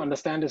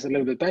understand this a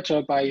little bit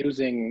better by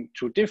using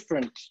two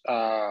different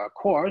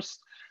cores.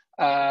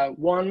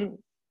 One,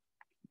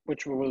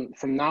 which we will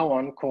from now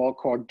on call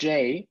core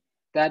J,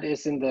 that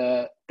is in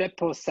the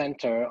depot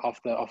center of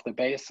the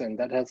basin,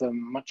 that has a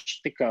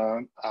much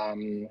thicker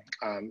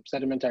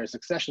sedimentary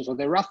succession. So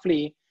they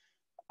roughly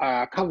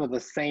cover the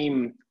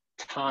same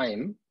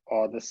time,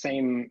 or the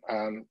same,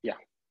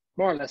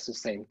 more or less the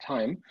same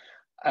time.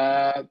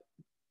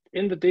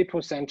 In the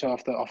depot center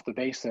of the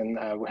basin,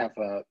 we have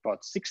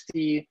about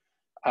 60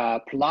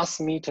 plus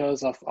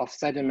meters of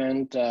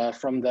sediment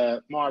from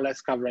the more or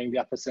less covering the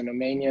upper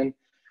Cenomanian,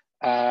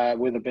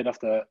 with a bit of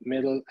the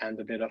middle and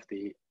a bit of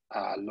the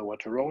lower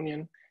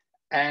Turonian,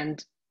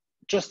 and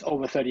just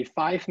over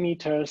 35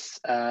 meters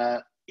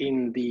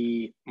in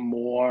the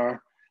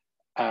more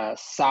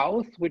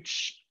south,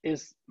 which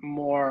is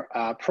more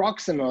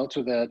proximal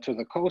to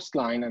the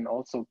coastline, and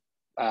also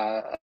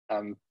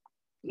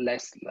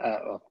less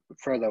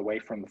further away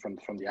from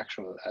the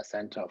actual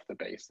center of the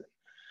basin.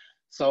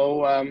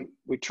 So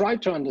we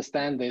tried to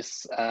understand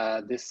this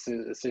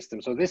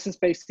system. So this is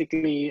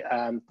basically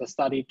the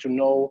study to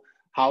know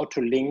how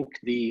to link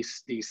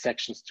these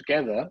sections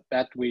together,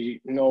 that we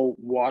know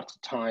what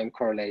time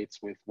correlates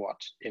with what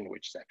in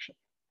which section.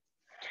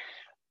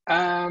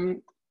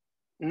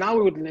 Now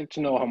we would like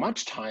to know how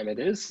much time it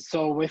is.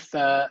 So with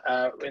the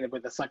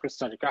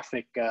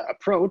psychostratigraphic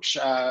approach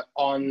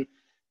on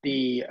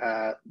the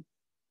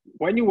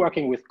when you're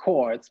working with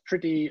core, it's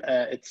pretty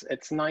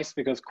it's nice,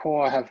 because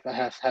core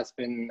has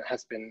been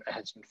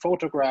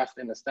photographed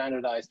in a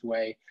standardized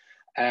way.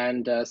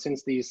 And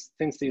since these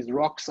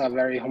rocks are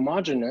very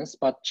homogeneous,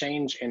 but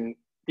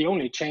the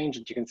only change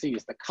that you can see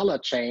is the color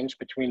change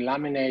between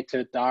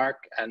laminated, dark,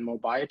 and more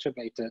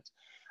bioturbated,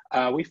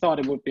 we thought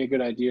it would be a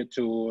good idea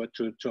to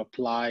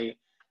apply,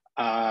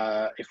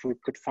 if we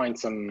could find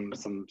some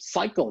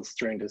cycles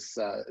during this.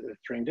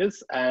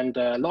 And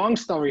long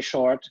story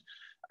short,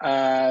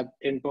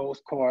 in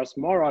both cores,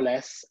 more or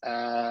less,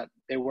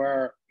 they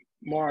were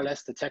more or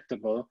less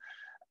detectable,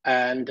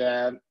 and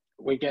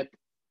we get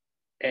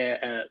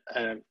an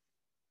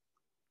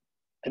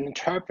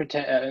interpreted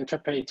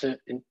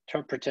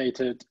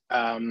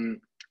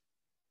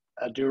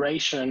a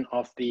duration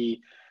of the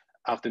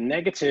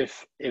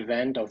negative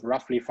event of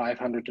roughly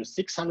 500 to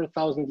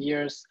 600,000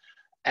 years,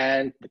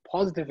 and the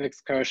positive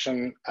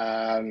excursion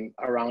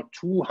around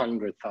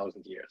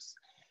 200,000 years.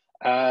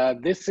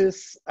 This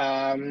is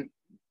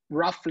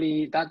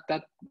roughly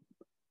that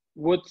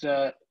would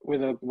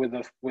with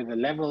the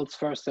levels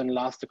first and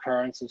last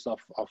occurrences of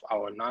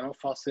our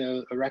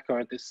nanofossil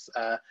record, this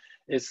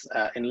is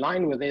in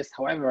line with this.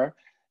 However,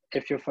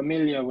 if you're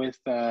familiar with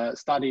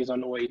studies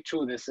on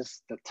OA2,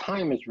 the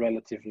time is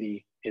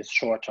relatively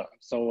shorter.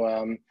 So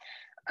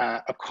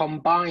a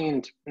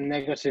combined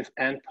negative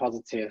and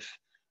positive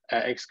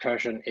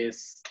excursion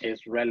is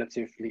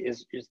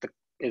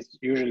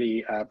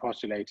usually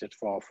postulated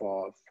for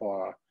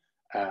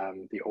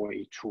the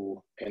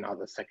OA2 in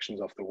other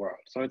sections of the world.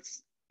 So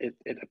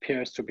it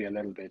appears to be a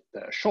little bit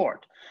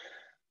short.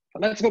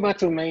 But let's go back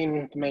to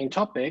the main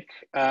topic,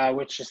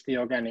 which is the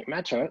organic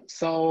matter.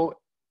 So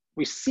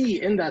we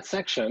see in that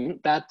section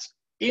that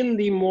in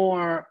the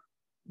more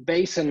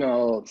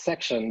basinal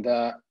section,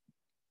 the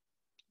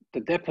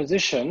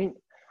deposition,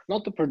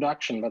 not the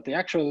production, but the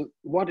actual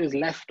what is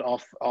left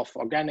of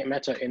organic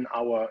matter in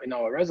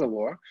our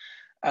reservoir.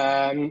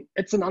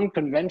 It's an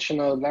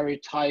unconventional, very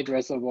tight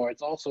reservoir.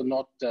 It's also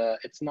not.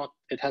 It's not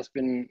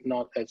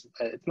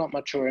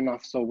mature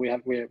enough. So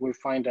we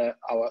find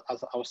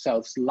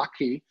ourselves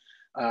lucky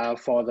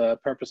for the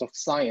purpose of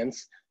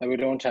science that we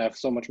don't have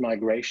so much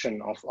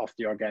migration of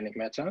the organic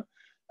matter.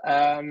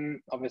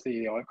 Obviously,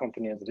 the oil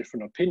company has a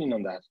different opinion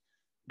on that.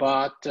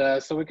 But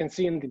so we can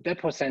see in the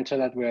depot center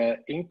that we're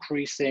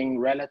increasing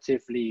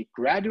relatively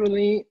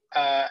gradually,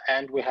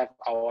 and we have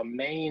our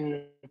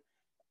main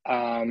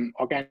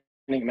organic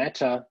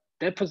matter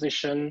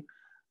deposition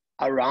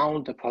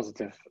around the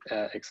positive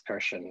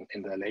excursion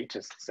in the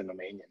latest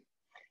Cenomanian.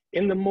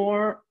 In the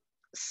more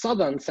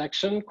southern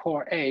section,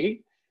 core A,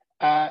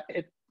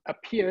 it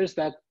appears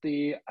that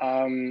the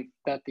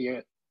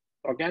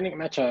organic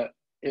matter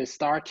is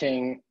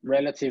starting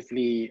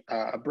relatively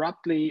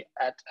abruptly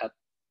at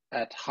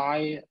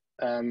high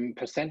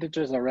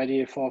percentages,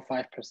 already 4 or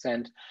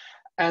 5%,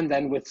 and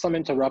then with some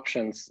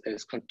interruptions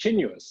is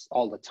continuous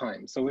all the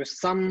time. So with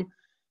some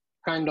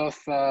kind of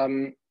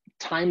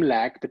time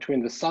lag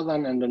between the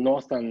southern and the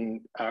northern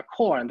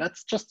core, and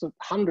that's just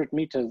 100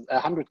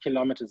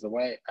 kilometers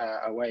away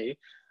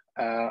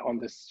on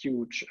this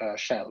huge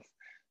shelf.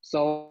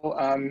 So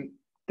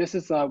this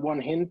is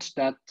one hint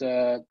that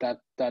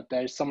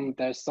there's something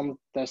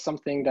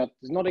that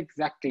is not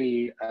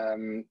exactly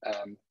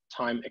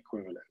time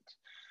equivalent.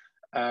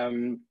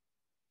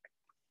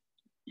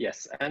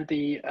 Yes, and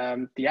the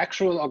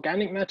actual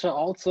organic matter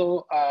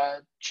also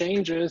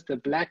changes. The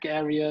black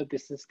area,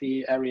 this is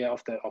the area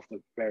of the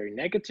very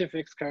negative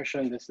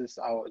excursion. This is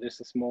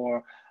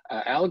more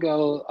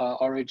algal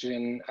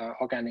origin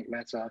organic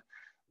matter,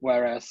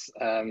 whereas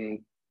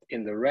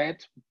in the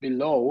red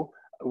below,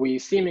 we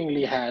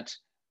seemingly had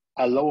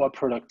a lower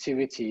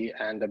productivity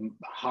and a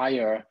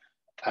higher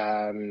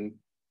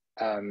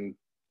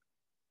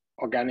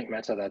organic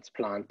matter that's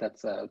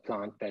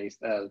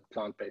plant-based,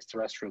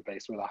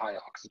 terrestrial-based with a higher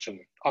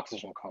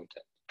oxygen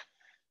content.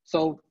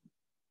 So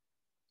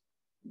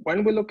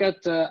when we look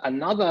at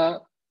another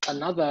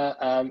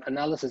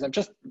analysis, I'm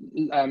just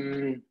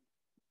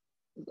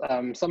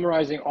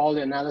summarizing all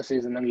the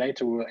analyses, and then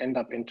later we'll end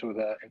up into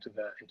the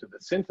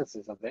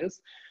synthesis of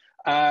this.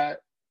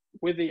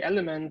 With the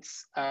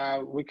elements,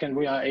 we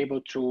are able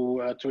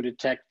to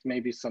detect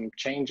maybe some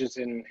changes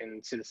in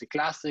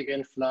siliciclastic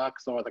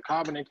influx or the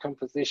carbonate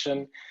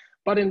composition,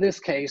 but in this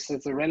case,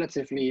 it's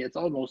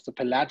almost a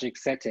pelagic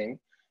setting.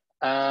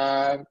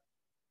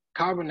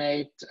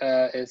 Carbonate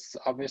is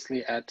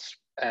obviously at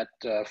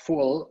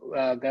full.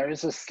 There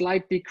is a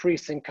slight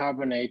decrease in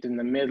carbonate in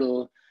the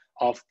middle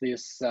of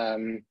this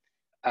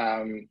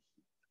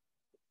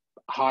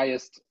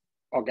highest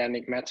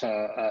organic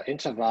matter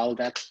interval.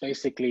 That's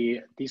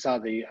basically, these are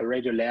the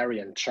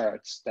radiolarian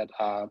charts that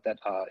are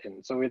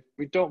in. So we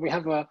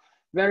have a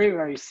very,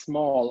 very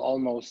small,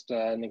 almost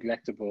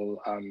neglectable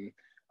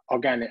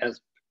organic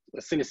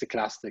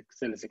siliciclastic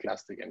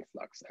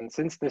influx. And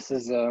since this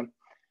is a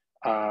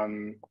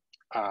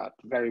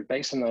very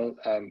basinal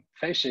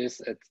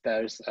facies,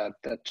 there's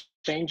the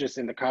changes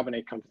in the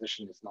carbonate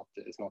composition is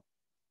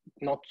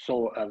not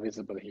so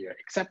visible here,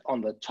 except on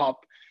the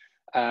top.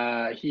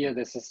 Here,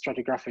 this is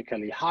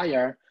stratigraphically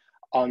higher.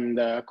 On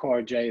the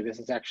core J, this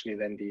is actually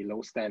then the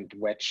low stand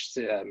wedge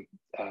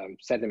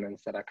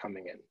sediments that are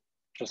coming in,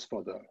 just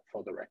for the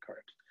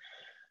record.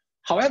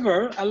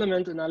 However,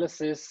 element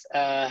analysis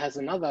has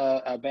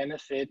another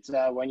benefit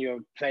when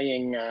you're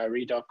playing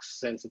redox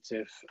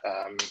sensitive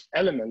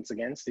elements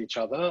against each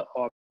other,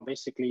 or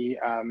basically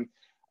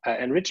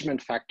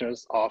enrichment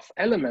factors of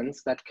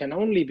elements that can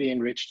only be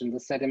enriched in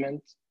the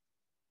sediment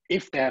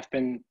if they have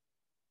been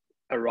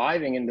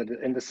arriving in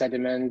the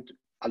sediment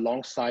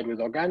alongside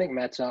with organic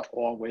matter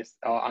or with,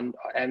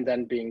 and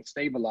then being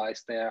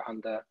stabilized there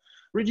under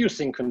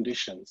reducing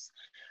conditions.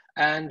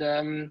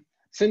 And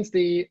since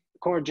the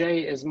core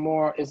J is the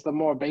more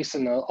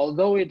basinal,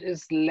 although it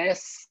is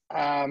less,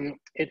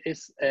 it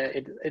is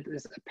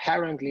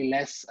apparently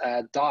less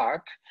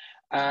dark,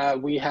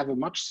 we have a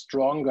much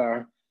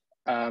stronger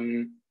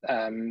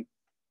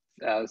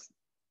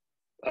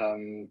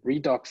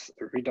redox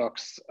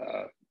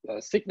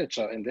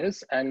signature in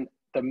this, and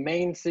the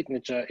main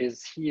signature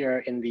is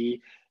here in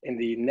the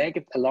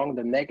along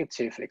the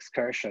negative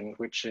excursion,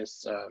 which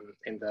is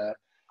in the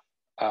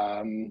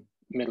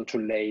middle to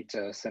late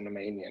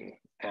Cenomanian.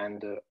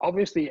 And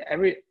obviously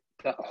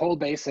the whole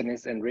basin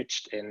is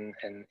enriched in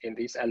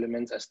these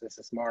elements, as this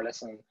is more or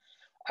less an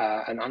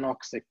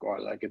anoxic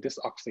or like a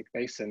dysoxic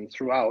basin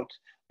throughout.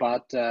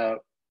 But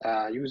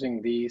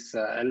using these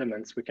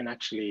elements, we can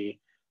actually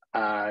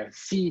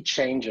see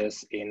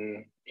changes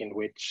in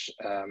which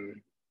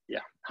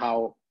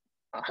how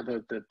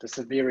the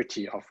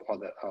severity of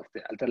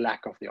the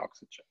lack of the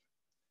oxygen.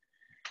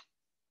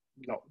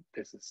 No,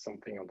 this is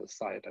something on the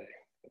side. I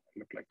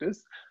look like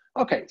this.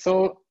 Okay,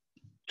 so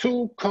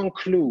to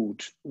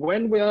conclude,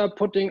 when we are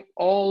putting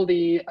all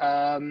the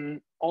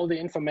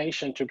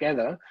information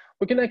together,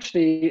 we can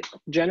actually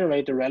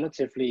generate a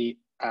relatively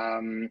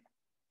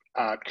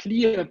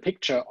clear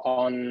picture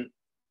on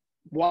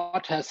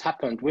what has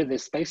happened with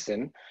this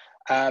basin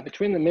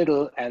between the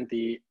middle and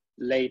the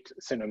late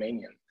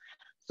Cenomanian.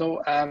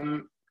 So,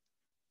 and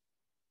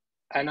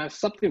I've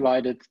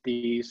subdivided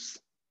these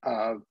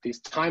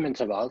time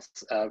intervals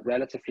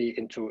relatively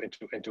into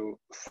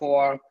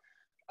 4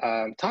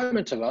 time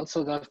intervals.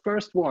 So the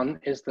first one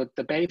is that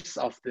the base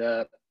of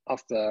the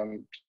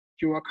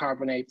pure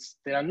carbonates,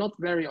 they are not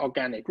very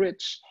organic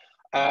rich.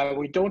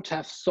 We don't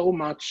have so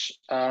much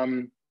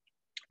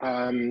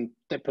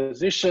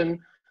deposition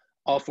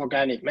of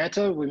organic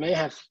matter. We may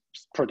have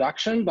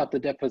production, but the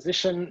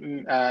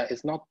deposition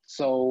is not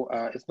so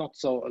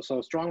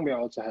strong. We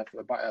also have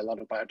a lot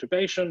of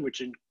bioturbation,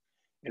 which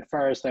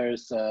infers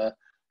there's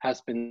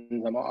has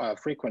been the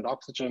frequent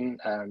oxygen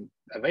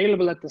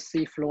available at the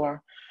seafloor.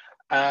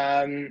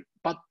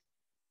 But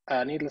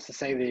needless to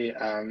say, the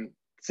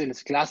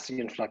siliciclastic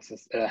influx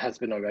has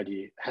been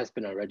already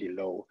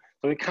low.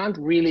 So we can't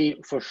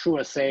really for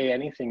sure say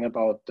anything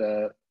about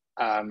the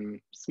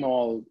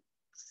small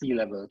sea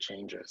level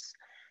changes.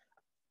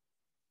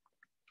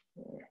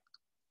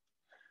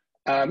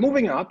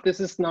 Moving up, this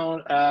is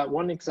now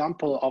one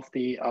example of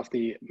the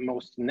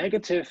most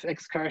negative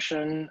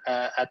excursion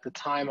at the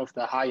time of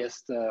the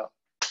highest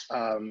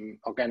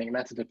organic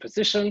matter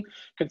deposition. You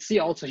can see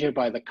also here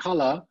by the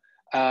color,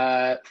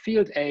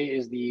 field A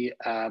is the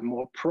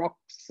more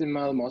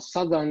proximal, more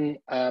southern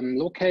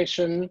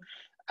location.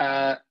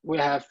 We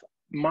have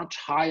much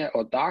higher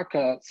or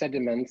darker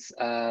sediments,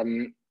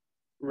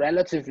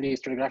 relatively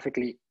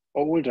stratigraphically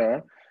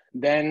older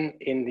than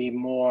in the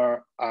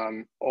more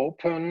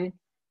open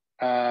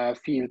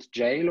field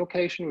J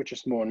location, which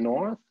is more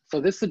north. So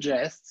this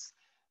suggests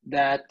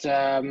that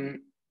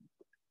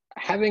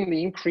having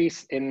the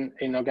increase in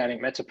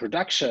organic matter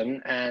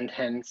production and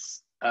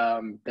hence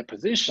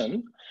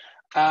deposition,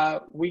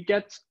 we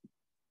get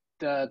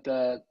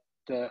the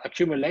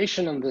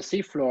accumulation on the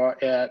seafloor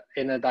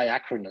in a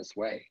diachronous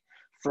way,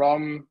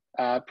 from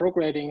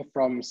prograding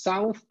from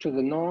south to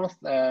the north,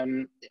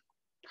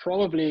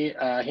 probably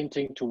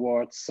hinting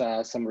towards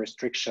some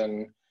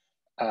restriction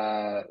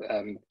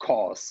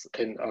cause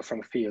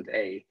from field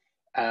A.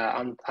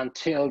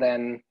 Until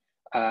then,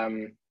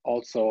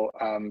 also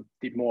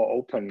the more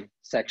open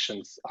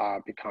sections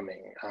are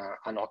becoming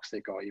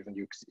anoxic or even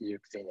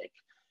euxenic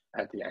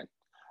at the end.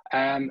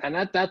 And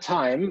at that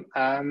time,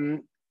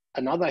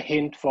 another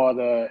hint for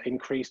the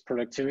increased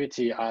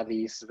productivity are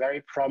these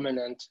very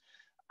prominent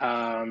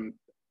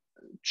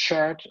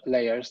chert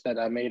layers that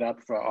are made up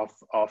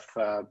of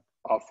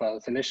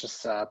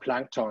silicious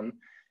plankton,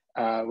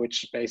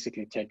 which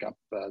basically take up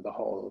the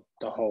whole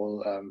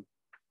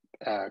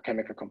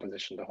chemical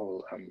composition, the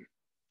whole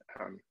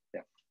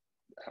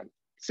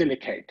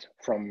silicate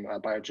from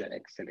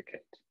biogenic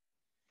silicate.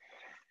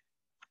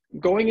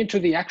 Going into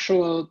the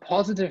actual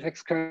positive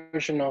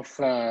excursion of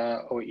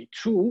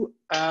OE2,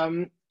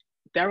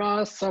 there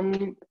are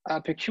some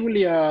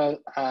peculiar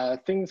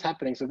things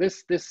happening. So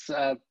this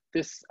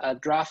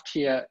draft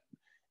here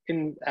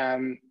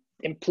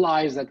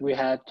implies that we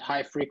had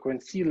high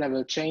frequency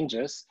level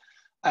changes.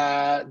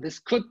 This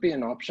could be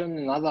an option.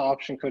 Another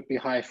option could be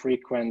high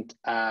frequent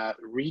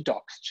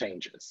redox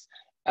changes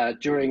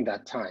during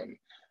that time.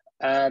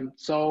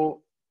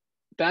 So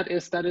that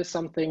is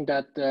something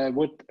that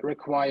would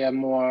require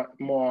more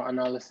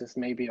analysis,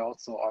 maybe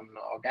also on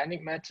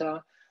organic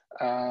matter,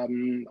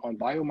 on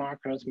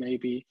biomarkers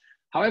maybe.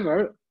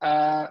 However,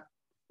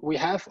 we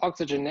have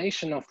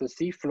oxygenation of the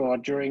seafloor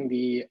during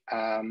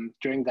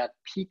that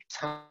peak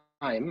time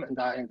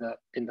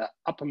in the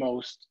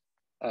uppermost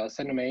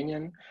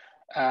Cenomanian,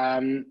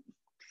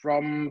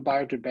 from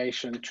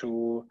bioturbation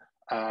to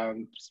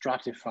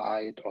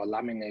stratified or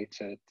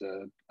laminated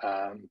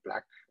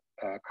black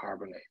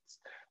carbonates.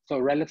 So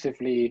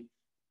relatively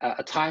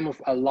a time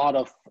of a lot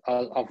of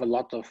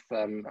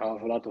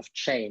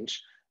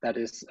change that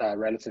is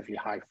relatively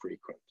high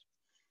frequent.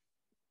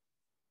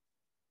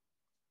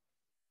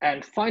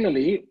 And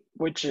finally,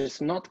 which is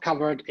not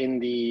covered in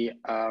the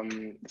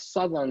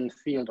southern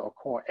field or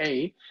core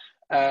A,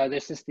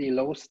 this is the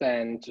low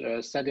stand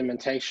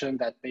sedimentation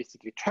that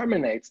basically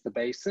terminates the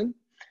basin,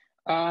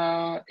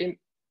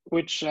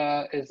 which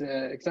is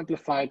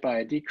exemplified by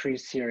a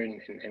decrease here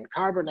in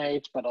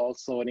carbonate, but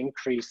also an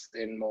increase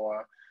in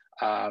more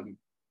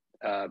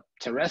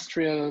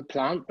terrestrial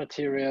plant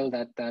material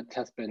that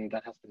has been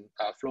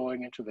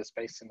flowing into this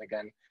basin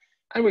again.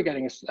 And we're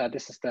getting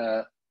this is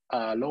the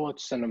lower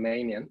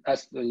Cenomanian,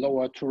 as the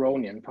lower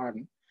Turonian,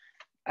 pardon.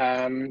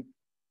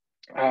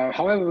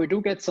 However, we do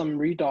get some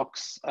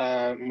redox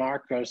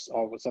markers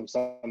or some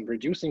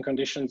reducing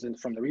conditions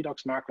from the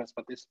redox markers,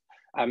 but this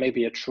may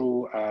be a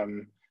true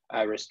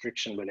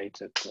restriction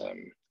related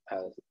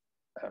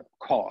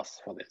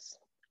cause for this.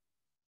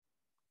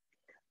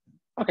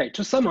 Okay,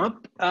 to sum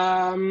up,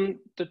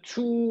 the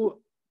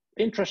two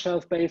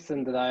intrashelf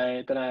basins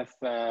that I've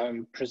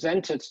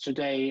presented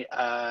today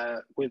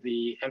with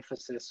the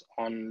emphasis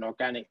on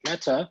organic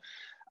matter,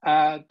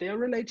 they're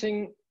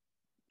relating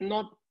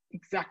not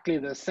exactly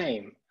the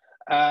same.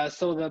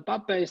 So the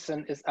Bab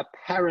Basin is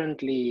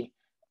apparently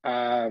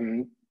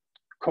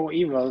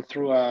coeval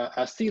through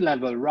a sea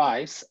level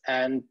rise,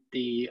 and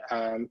the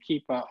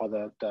keeper or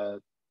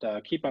the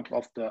keep up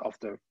of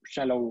the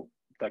shallow,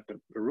 like the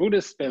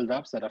rudis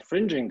buildups that are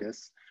fringing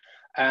this,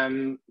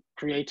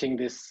 creating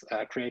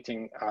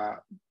a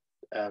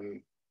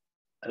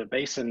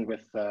basin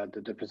with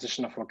the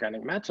deposition of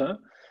organic matter,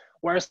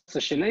 whereas the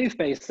Shalev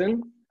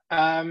Basin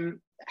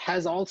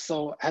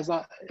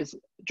is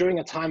during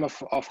a time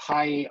of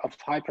high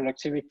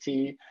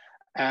productivity.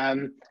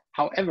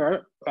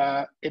 However,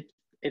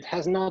 it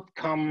has not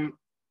come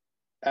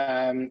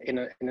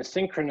in a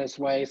synchronous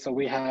way. So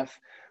we have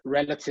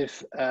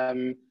relative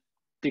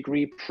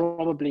degree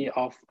probably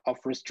of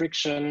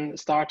restriction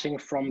starting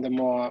from the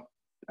more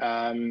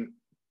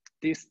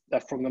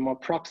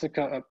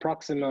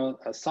proximal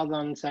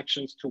southern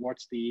sections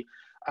towards the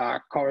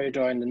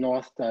corridor in the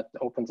north that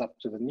opens up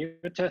to the New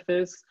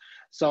Tethys.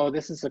 So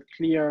this is a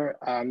clear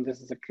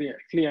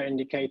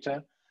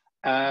indicator.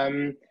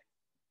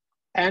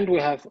 And we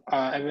have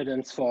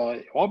evidence for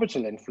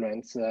orbital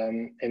influence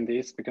in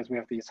this, because we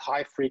have these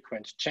high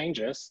frequent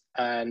changes.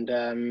 And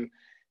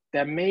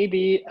there may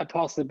be a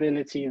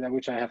possibility, that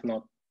which I have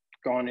not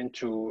gone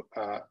into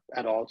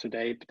at all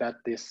today, that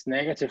this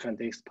negative and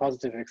this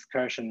positive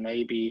excursion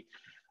may be,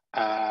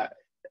 that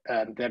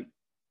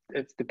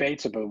it's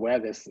debatable where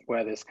this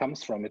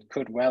comes from. It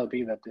could well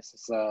be that this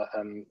is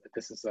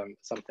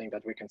something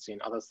that we can see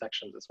in other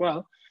sections as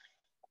well.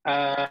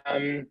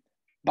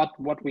 But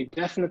what we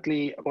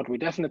definitely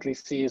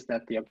see is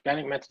that the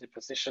organic matter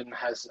deposition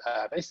has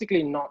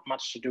basically not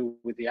much to do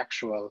with the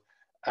actual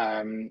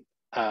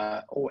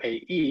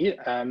OAE,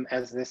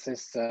 as this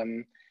is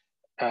in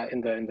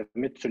the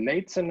mid to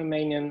late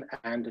Cenomanian,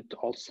 and it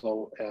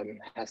also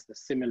has the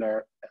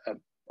similar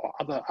or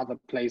other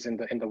places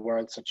in the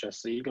world, such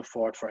as the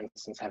Eagleford, for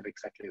instance, have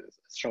exactly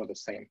show the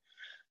same.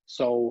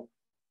 So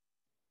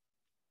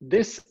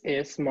this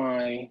is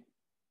my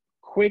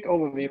quick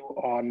overview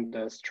on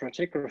the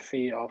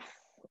stratigraphy of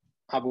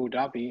Abu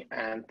Dhabi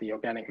and the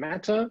organic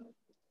matter.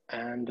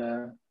 And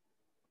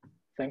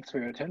thanks for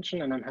your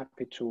attention, and I'm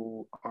happy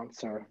to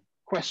answer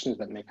questions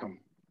that may come.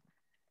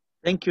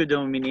 Thank you,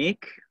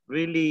 Dominik.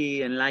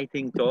 Really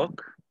enlightening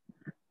talk.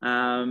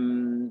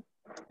 And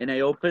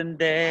I open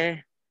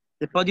the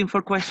podium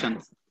for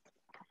questions.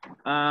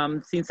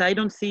 Since I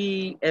don't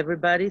see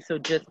everybody, so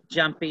just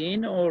jump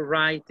in or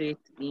write it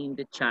in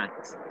the chat.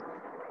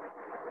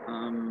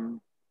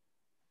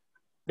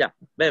 Yeah,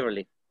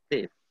 Beverly,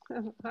 please.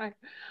 Hi,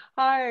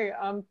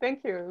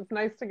 thank you. It's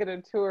nice to get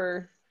a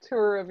tour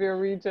of your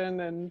region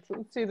and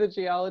see the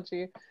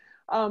geology.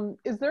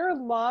 Is there a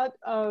lot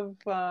of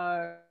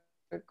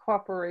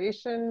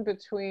cooperation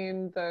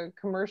between the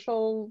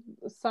commercial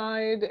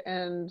side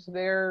and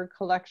their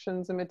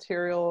collections and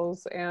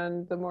materials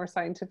and the more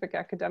scientific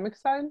academic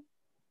side?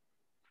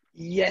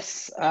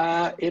 Yes,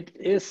 it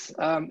is.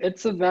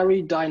 It's a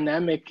very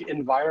dynamic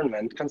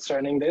environment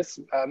concerning this,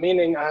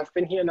 meaning I have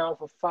been here now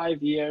for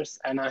 5 years,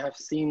 and I have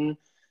seen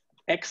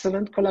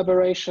excellent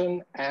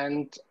collaboration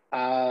and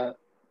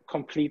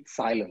complete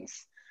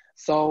silence.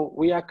 So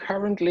we are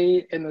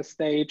currently in a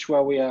stage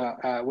where we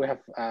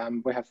have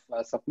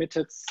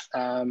submitted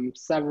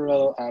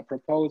several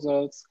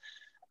proposals,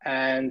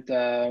 and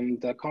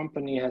the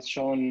company has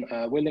shown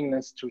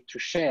willingness to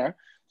share.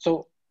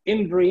 So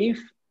in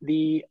brief,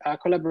 the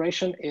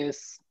collaboration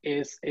is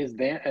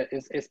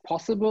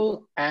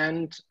possible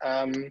and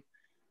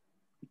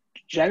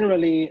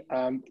generally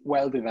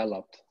well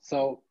developed.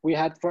 So we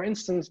had, for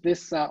instance,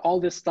 this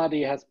all this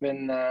study has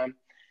been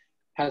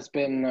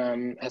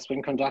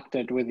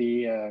conducted with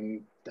the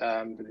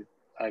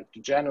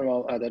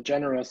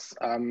generous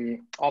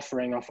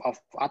offering of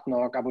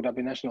ADNOC, Abu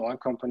Dhabi National Oil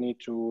Company,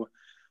 to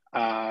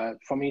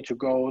for me to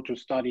go to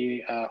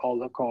study all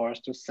the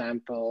cores, to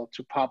sample,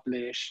 to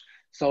publish.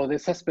 So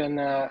this has been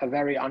a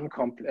very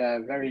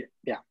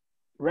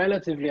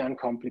relatively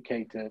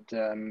uncomplicated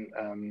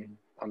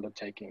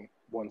undertaking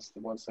once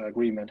the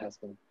agreement has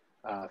been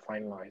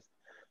finalized.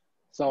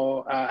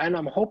 So, and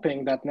I'm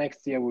hoping that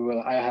next year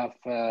I have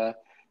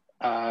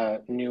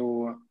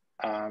new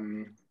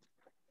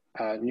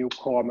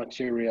core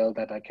material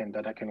that I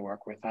can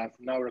work with. I've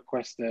now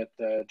requested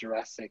the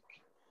Jurassic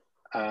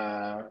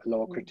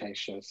Lower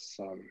Cretaceous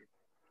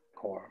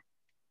core.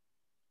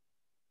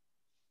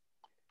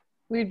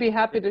 We'd be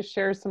happy to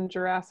share some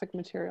Jurassic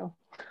material.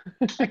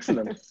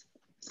 Excellent.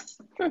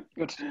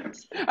 Good.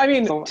 I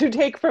mean, so, to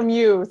take from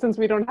you, since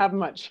we don't have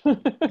much.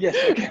 Yes,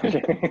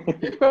 okay.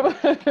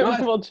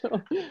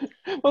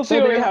 We'll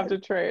see what we have to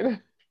trade.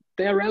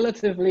 They're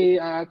relatively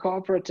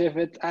cooperative.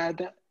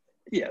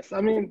 Yes, I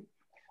mean,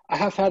 I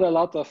have had a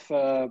lot of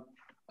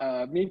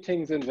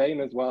meetings in vain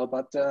as well,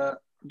 but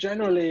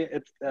generally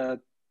it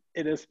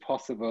is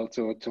possible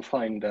to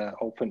find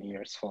open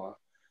ears for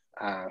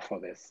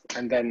this,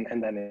 and then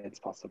it's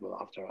possible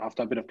after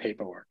a bit of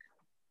paperwork.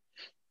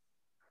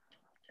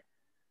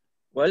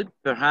 Well,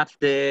 perhaps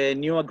the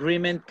new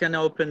agreement can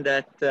open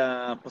that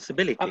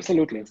possibility.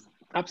 Absolutely,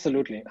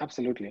 absolutely,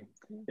 absolutely.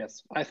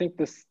 Yes, I think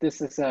this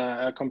is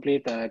a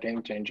complete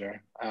game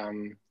changer.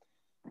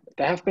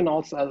 There have been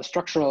also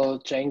structural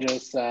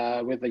changes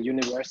with the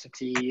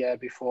university.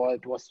 Before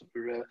it was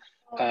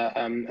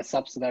a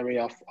subsidiary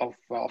of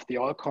the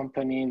oil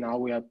company. Now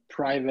we are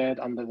private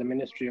under the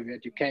Ministry of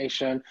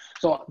Education.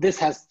 So this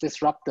has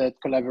disrupted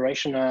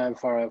collaboration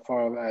for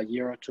a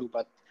year or two,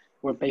 but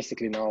we're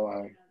basically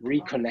now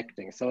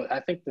reconnecting. So I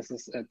think this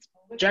is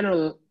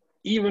general,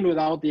 even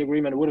without the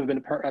agreement, would have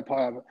been a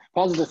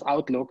positive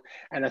outlook.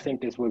 And I think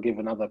this will give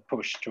another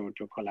push to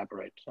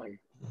collaborate, I'm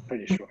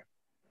pretty sure.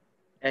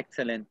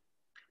 Excellent.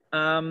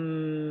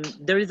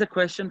 There is a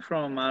question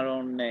from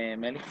Aaron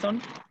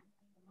Melison.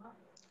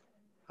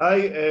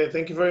 Hi,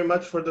 thank you very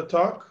much for the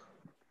talk.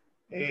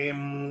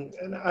 And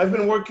I've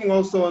been working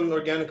also on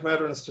organic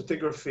matter and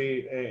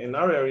stratigraphy in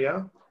our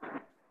area.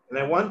 And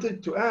I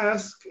wanted to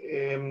ask,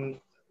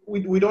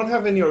 we don't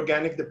have any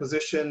organic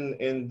deposition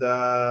in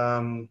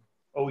the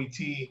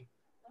OE2,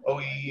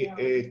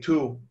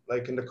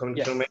 like in the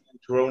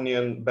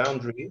Turonian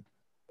boundary.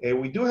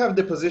 We do have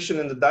deposition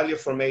in the Dahlia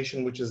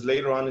Formation, which is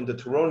later on in the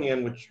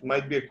Turonian, which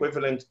might be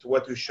equivalent to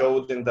what we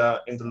showed in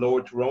the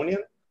lower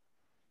Turonian.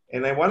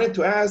 And I wanted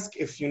to ask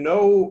if you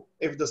know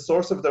if the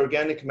source of the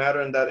organic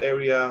matter in that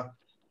area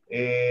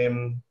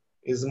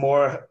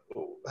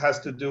has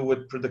to do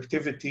with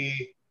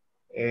productivity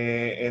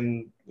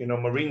and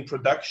marine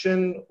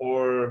production,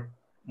 or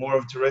more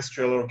of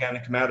terrestrial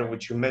organic matter,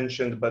 which you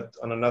mentioned, but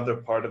on another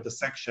part of the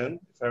section,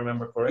 if I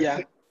remember correctly.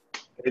 Yeah.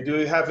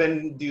 Do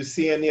you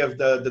see any of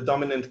the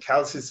dominant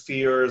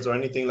calcispheres or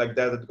anything like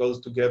that goes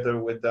together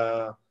with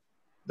the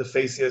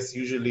facies,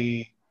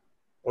 usually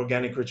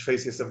organic rich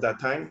facies of that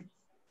time?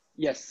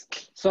 Yes.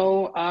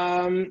 So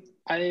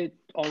I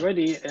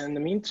already, in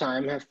the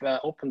meantime, have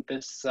opened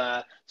this.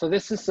 So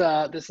this is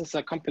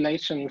a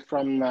compilation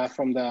from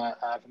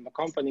the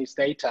company's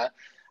data.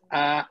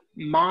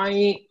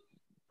 My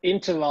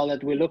interval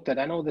that we looked at,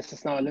 I know this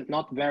is now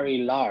not very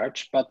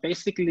large, but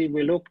basically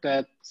we looked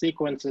at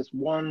sequences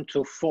 1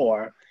 to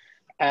 4,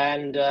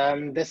 and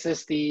this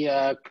is the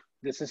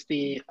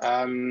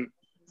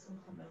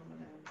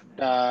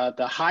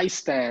high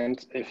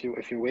stand, if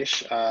you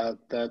wish,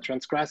 the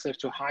transgressive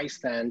to high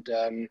stand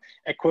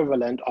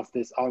equivalent of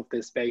this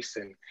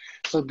basin.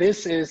 So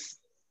this is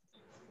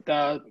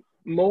the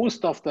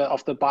most of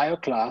the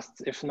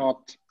bioclasts, if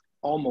not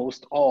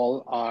almost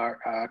all, are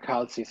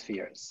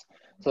calcispheres.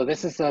 So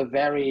this is a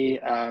very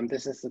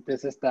this is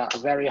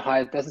very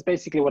high. This is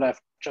basically what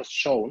I've just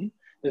shown.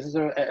 This is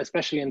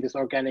especially in this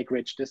organic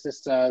ridge. This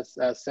is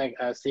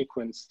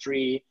sequence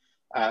 3,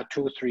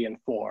 2, 3, and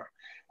 4.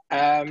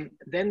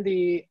 Then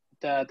the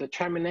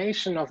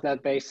termination of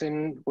that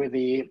basin with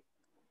the,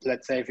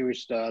 let's say, if you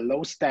wish, the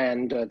low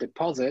stand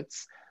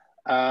deposits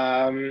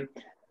and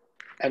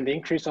the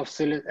increase of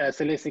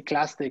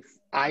siliciclastics,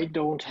 I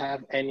don't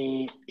have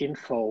any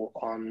info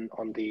on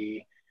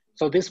the.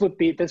 So this would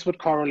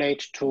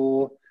correlate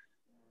to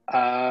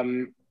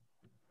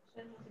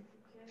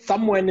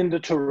somewhere in the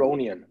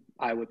Turonian,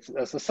 I would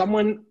say. So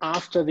someone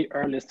after the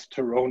earliest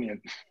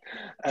Turonian,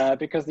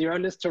 because the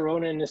earliest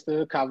Turonian is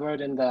still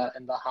covered in the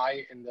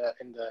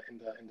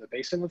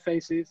basinal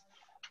facies,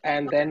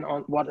 and then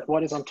on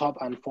what is on top,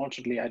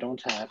 unfortunately, I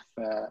don't have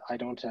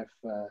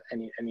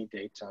any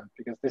data,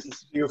 because this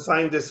is. Do you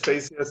find this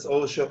facies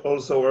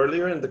also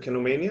earlier in the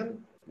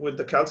Cenomanian with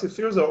the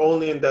calcispheres, or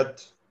only in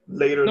that?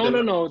 Later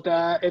No.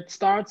 It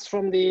starts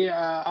from the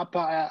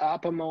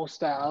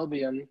uppermost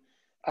Albion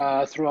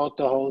throughout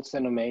the whole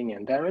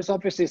Cenomanian. There is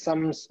obviously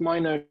some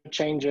minor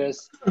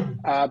changes,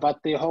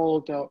 but the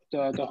whole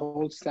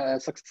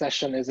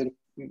succession is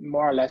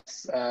more or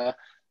less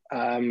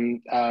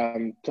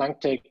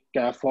planktic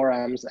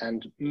forams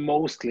and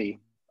mostly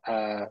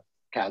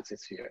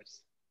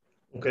calcispheres.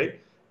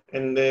 Okay,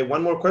 and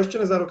one more question.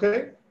 Is that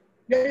okay?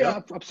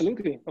 Yeah,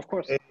 absolutely, of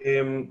course.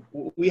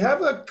 We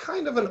have a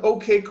kind of an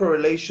okay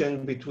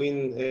correlation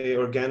between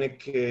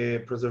organic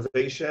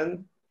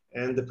preservation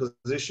and the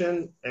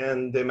position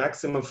and the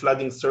maximum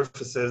flooding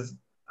surfaces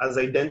as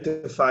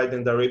identified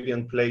in the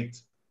Arabian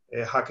Plate,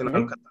 Hakan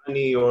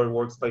al-Qahtani or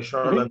works by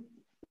Charlotte.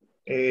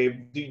 Do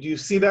you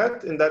see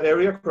that in that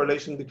area,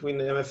 correlation between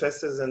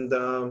MFSs and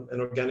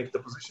organic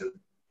deposition?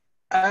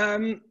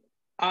 I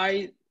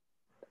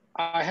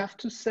have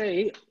to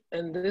say,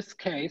 in this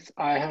case,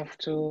 I have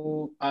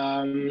to,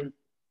 I'm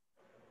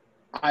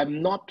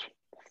not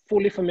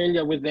fully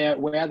familiar with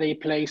where they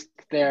placed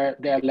their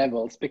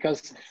levels,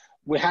 because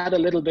we had a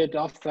little bit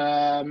of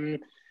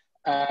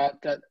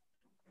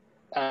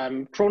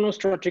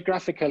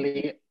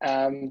chronostratigraphically,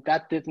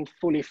 that didn't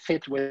fully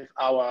fit with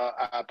our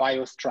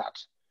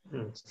biostrat.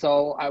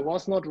 So I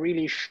was not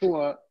really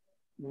sure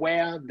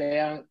where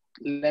their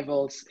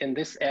levels in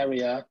this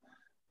area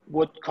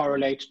would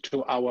correlate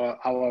to our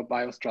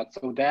biostrat.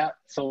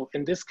 So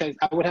in this case,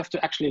 I would have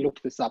to actually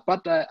look this up.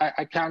 But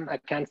I can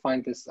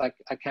find this. I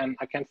can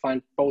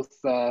find both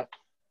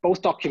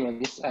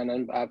documents and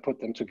then put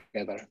them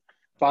together.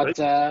 But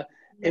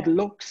it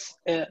looks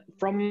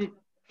from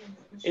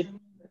it.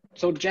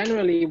 So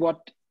generally,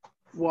 what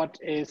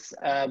is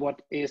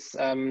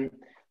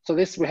so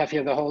this we have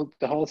here the whole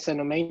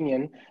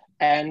Cenomanian,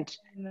 and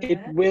it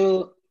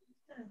will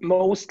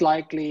most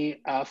likely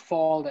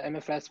fall. The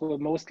MFS will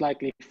most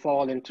likely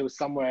fall into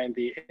somewhere in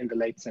the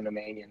late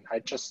Cenomanian. I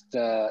just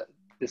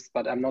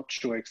but I'm not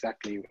sure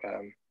exactly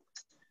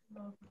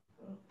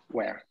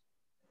where.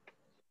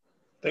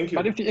 Thank you.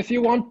 But if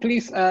you want,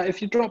 please, if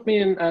you drop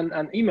me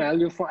an email,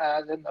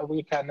 then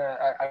we can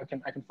I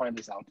can find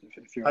this out.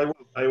 If you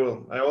I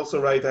will. I also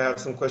write. I have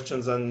some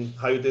questions on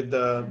how you did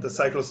the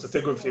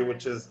cyclostratigraphy,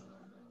 which is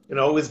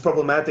always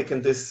problematic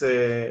in this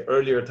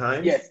earlier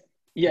times.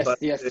 Yes.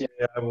 But, yes.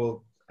 I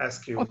will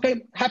ask you.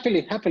 Okay,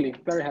 happily,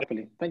 very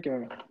happily. Thank you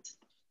very much.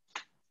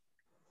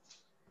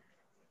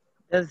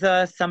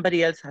 Does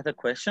somebody else have a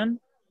question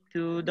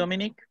to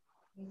Dominik?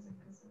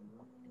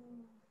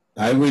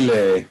 I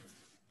will.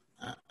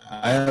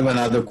 I have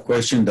another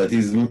question that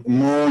is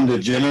more on the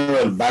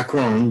general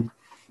background.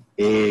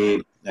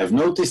 I've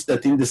noticed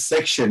that in the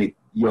section,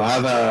 you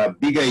have a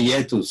bigger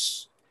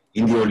hiatus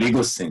in the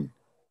Oligocene.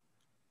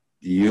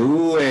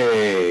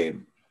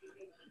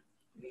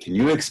 Can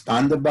you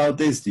expand about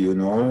this? Do you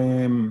know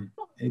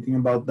anything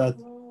about that?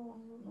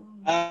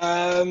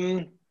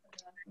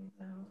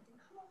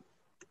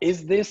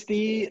 Is this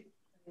the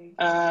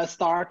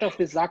start of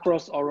the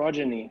Zagros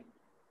orogeny?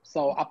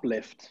 So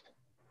uplift.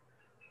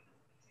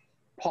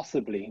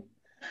 Possibly.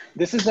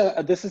 This is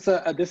a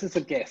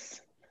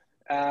guess.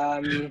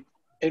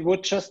 It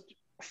would just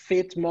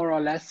fit more or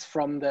less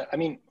from the. I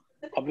mean,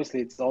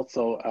 obviously, it's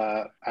also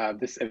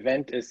this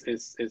event is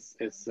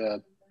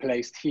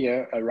placed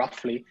here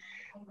roughly.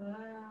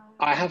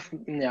 I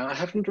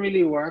haven't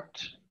really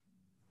worked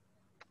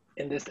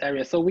in this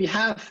area. So we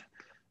have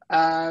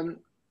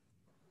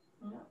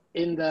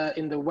in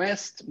the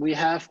west we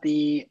have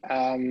the.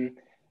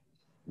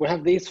 We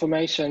have these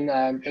formation.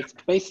 It's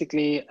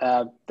basically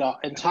the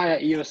entire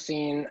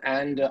Eocene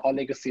and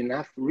Oligocene.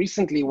 I've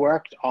recently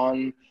worked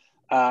on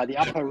the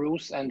Upper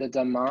Rus and the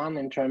Daman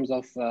in terms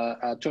of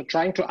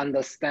trying to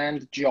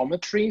understand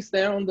geometries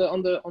there on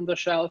the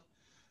shelf,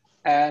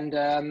 and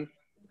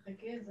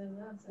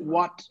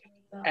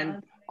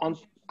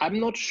I'm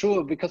not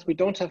sure because we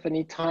don't have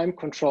any time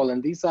control,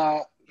 and these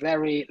are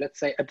very, let's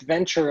say,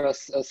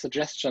 adventurous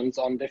suggestions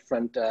on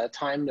different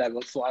time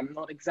levels. So I'm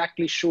not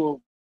exactly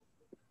sure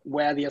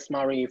where the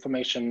Asmari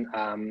formation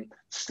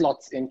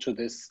slots into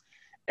this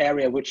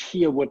area, which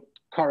here would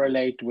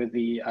correlate with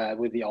the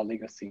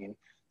Oligocene.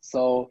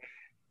 So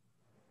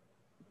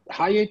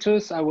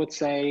hiatus, I would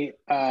say,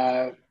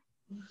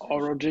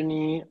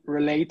 orogeny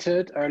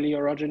related, early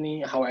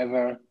orogeny.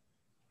 However,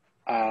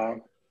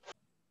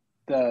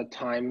 the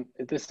time,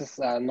 this is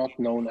not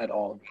known at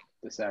all,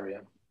 this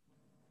area.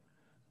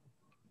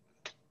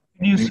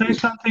 Can you say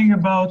something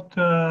about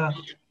the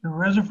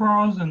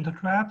reservoirs and the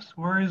traps?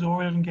 Where is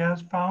oil and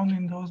gas found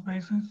in those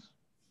basins?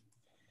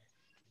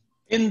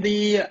 In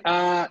the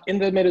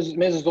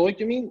Mesozoic,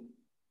 you mean?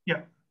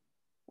 Yeah.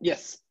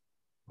 Yes.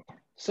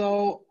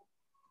 So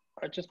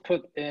I just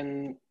put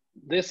in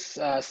this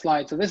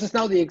slide. So this is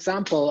now the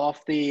example of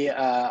the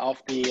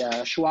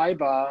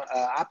Shuaiba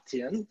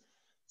Aptian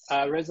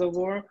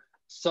reservoir.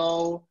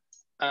 So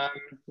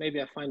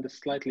maybe I find a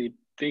slightly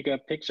bigger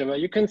picture, but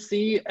you can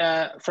see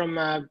from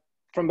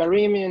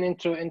Barremian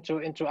into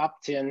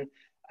Aptian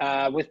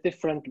with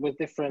different.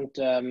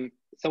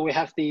 So we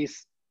have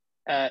these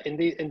in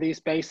these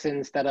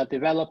basins that are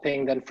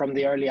developing then from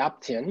the early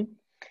Aptian.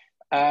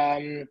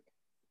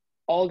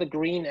 All the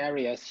green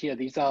areas here,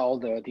 these are all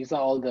the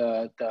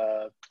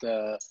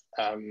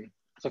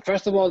so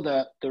first of all,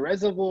 the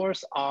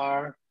reservoirs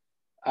are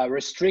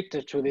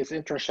restricted to these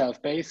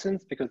intrashelf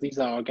basins because these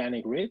are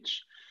organic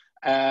rich.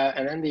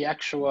 And then the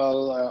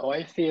actual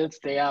oil fields,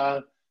 they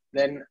are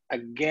then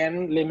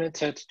again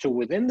limited to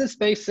within this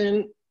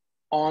basin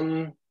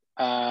on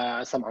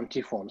some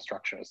antiform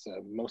structures.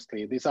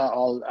 Mostly, these are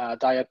all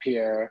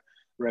diapir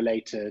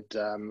related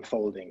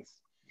foldings.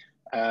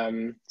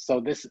 So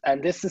this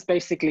is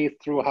basically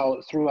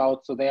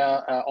throughout. So there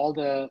are all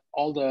the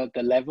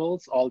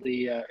levels, all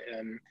the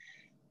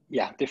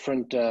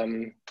different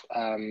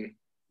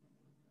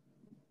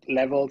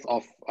levels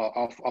of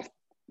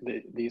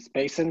these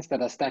basins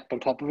that are stacked on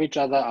top of each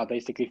other are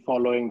basically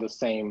following the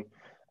same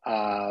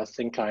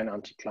syncline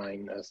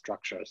anticline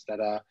structures that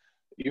are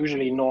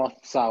usually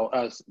north-south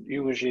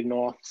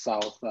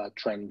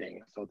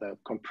trending. So the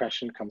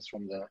compression comes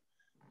from the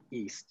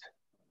east.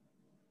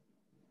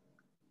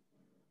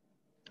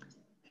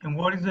 And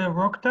what is the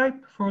rock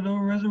type for the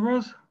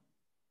reservoirs?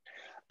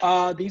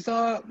 These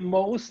are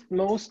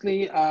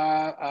mostly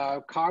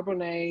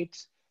carbonate.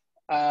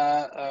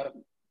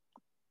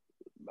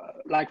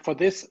 Like for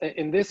this,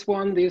 in this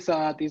one, these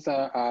are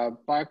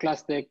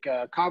bioclastic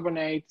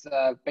carbonates,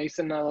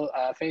 basinal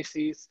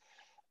facies,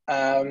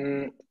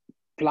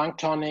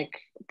 planktonic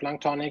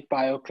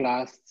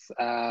bioclasts,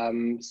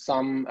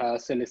 some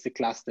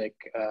siliciclastic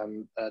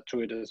to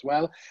it as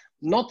well.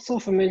 Not so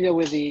familiar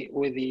with the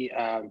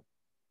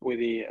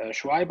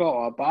Schreiber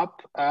or Bab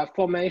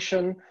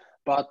formation,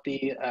 but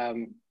the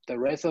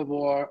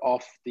reservoir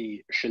of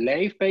the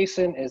Shelave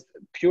Basin is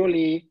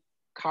purely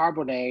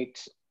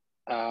carbonate.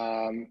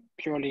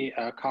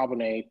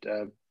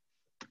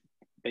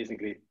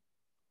 Basically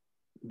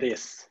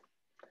this.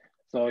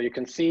 So you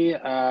can see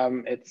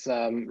it's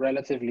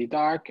relatively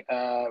dark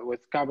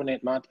with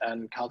carbonate mud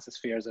and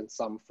calcispheres and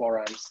some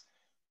forams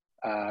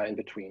in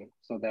between.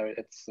 So there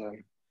it's.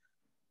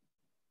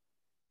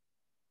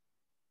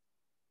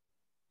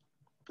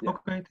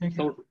 Okay, thank you.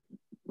 So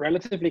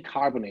relatively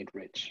carbonate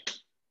rich.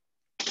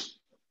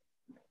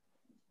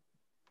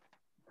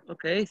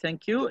 Okay,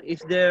 thank you.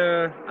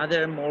 Are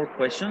there more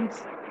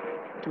questions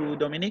to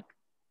Dominik?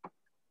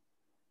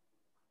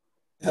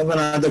 I have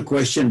another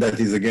question that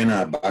is again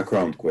a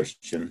background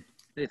question.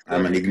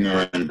 I'm an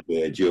ignorant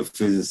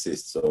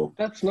geophysicist, so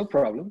that's no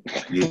problem.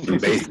 Need some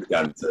basic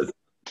answers.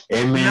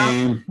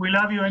 We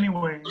love you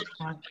anyway. It's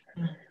fine.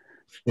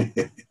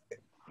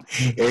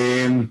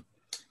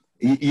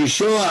 You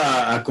show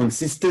a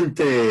consistent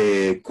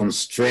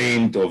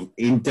constraint of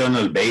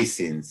internal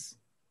basins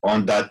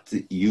on that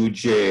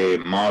huge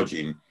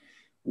margin.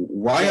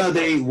 Why are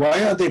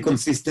they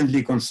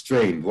consistently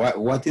constrained?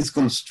 What is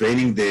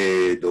constraining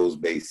those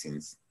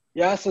basins?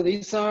 Yeah, so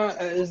these are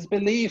it's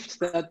believed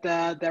that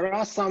there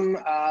are some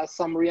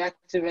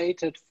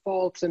reactivated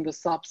faults in the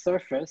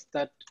subsurface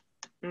that.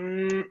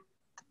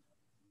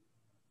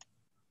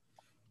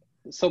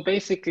 So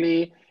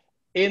basically,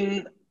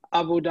 in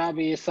Abu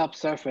Dhabi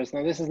subsurface.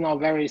 Now this is now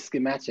very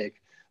schematic,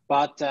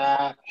 but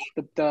the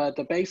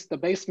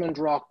basement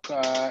rock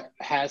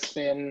has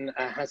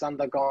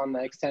undergone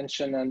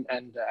extension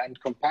and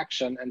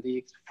compaction, and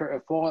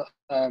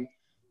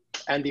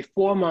the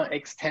former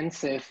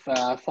extensive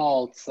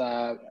faults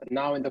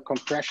now in the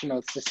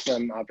compressional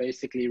system are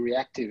basically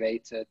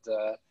reactivated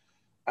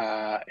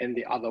in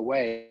the other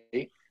way,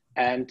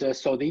 and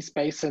so these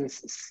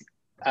basins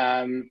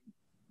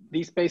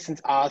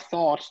are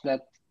thought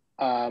that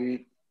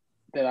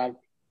are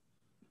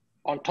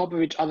on top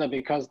of each other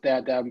because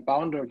their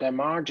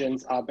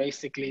margins are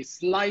basically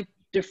slight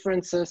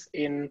differences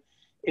in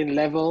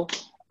level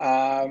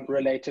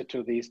related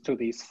to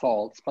these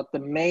faults. But the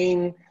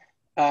main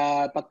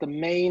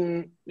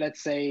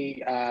let's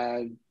say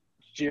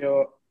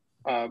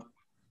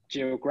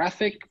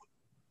geographic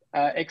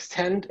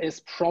extent is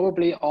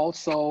probably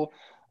also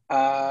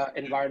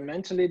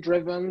environmentally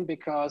driven,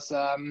 because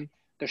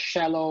the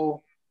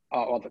shallow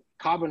or the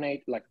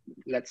carbonate, like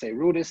let's say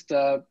rudist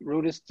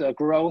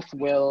growth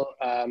will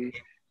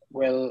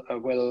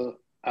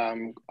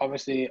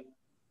obviously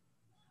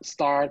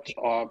start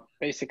or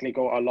basically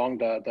go along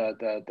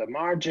the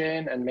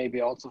margin, and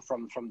maybe also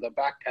from the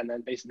back, and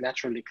then basically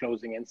naturally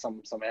closing in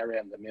some area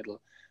in the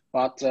middle.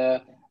 But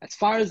as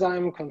far as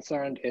I'm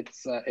concerned,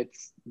 it's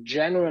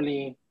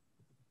generally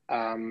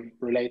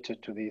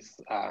related to these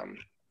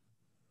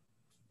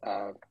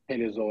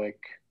Paleozoic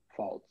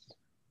faults.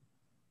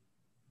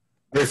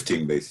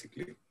 Rifting,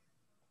 basically.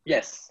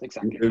 Yes,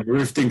 exactly. The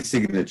rifting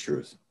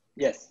signatures.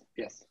 Yes,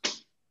 yes.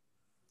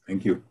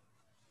 Thank you.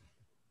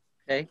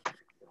 Okay,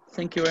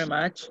 thank you very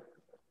much.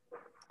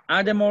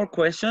 Are there more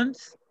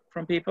questions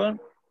from people?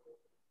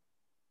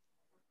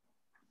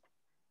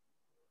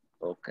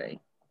 Okay.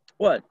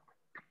 Well,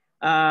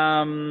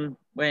 in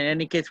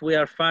any case, we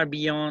are far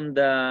beyond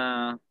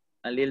a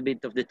little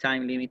bit of the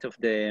time limit of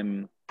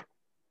the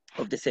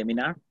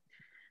seminar.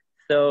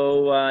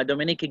 So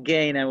Dominik,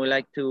 again, I would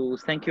like to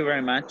thank you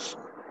very much.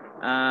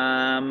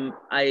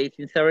 I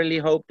sincerely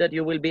hope that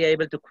you will be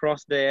able to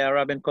cross the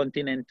Arabian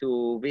continent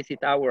to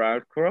visit our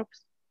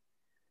outcrops.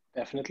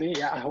 Definitely,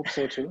 yeah, I hope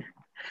so too.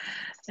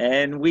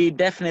 And we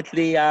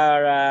definitely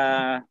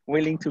are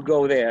willing to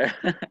go there.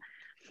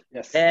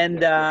 Yes.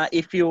 And yes.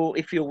 if you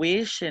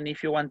wish, and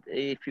if you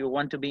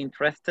want to be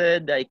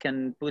interested, I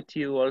can put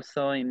you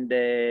also in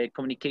the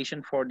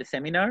communication for the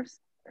seminars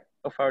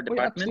of our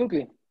department. Oh, yeah,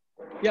 absolutely.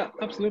 Yeah,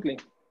 absolutely.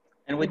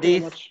 And with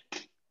this,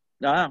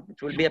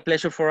 it will be a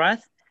pleasure for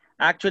us.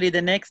 Actually,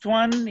 the next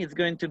one is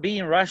going to be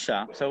in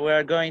Russia. So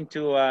we're going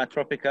to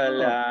tropical,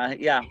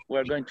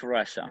 we're going to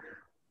Russia.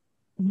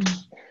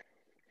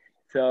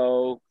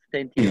 So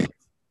stay tuned.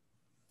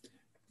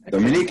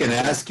 Dominik, can I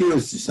ask you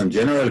some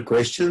general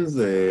questions?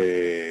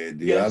 Do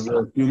you have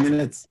a few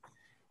minutes?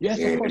 Yes,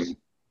 of course.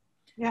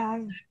 Yeah.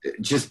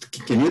 Just,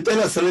 can you tell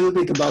us a little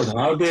bit about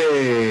how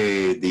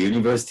the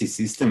university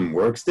system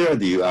works there?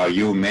 Are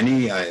you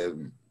many?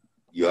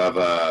 You have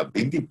a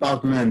big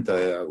department?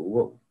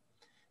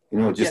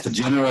 Just a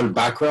general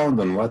background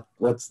on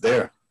what's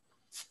there.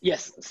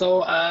 Yes,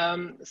 so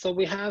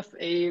we have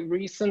a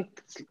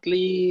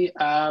recently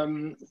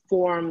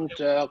formed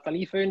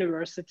Khalifa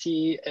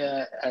University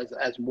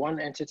as one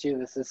entity.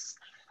 This is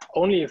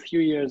only a few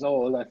years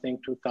old, I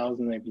think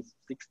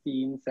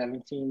 2016,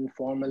 17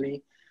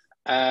 formally.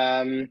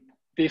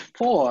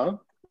 Before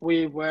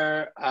we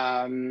were,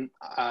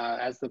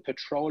 as the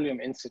Petroleum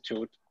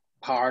Institute,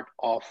 part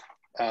of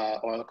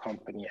oil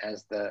company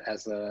as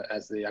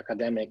the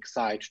academic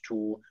side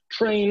to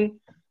train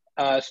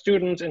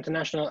students,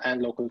 international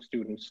and local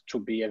students, to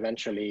be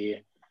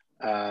eventually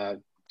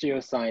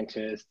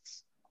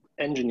geoscientists,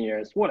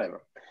 engineers,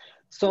 whatever.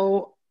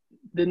 So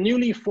the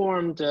newly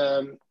formed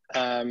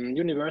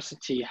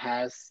university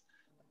has,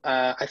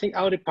 I think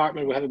our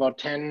department, we have about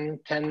 10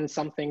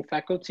 something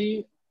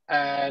faculty,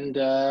 and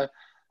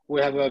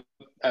we have a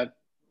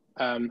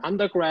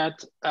undergrad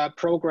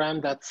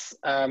program that's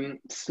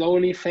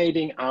slowly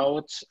fading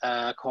out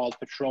called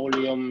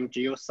Petroleum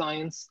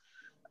Geoscience.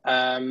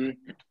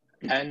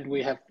 And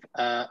we have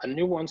a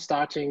new one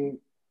starting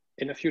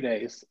in a few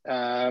days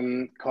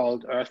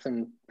called Earth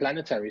and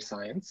Planetary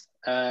Science,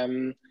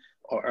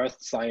 or Earth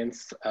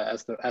Science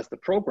as the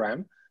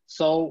program.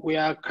 So we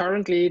are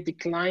currently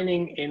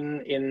declining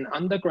in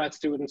undergrad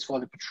students for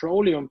the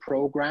petroleum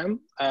program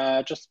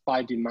just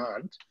by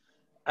demand.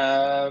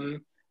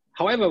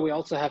 However, we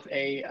also have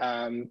a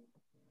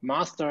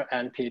master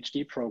and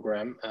PhD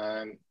program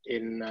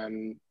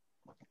in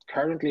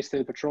currently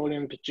still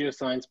petroleum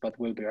geoscience, but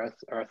will be earth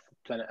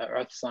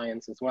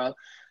science as well.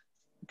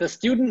 The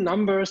student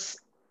numbers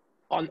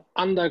on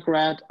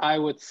undergrad, I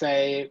would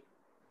say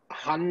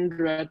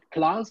 100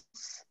 plus.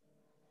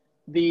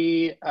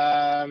 The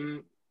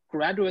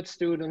graduate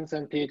students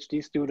and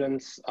PhD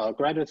students,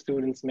 graduate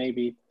students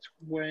maybe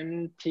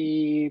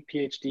 20,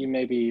 PhD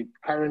maybe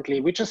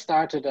currently. We just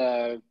started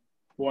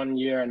 1.5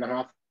 years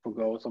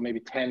ago, so maybe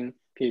 10,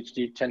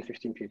 15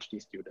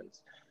 PhD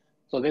students.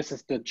 So this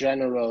is the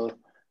general,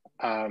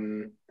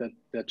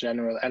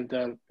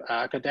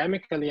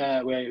 academically,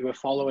 we're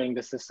following,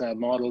 this is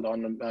modeled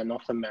on a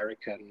North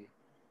American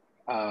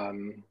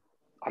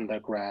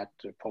undergrad,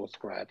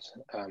 postgrad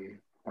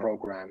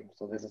program.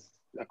 So this is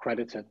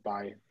accredited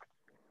by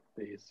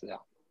these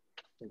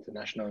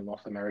international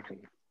North American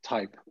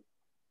type.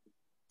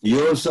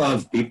 You also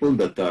have people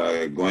that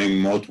are going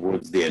more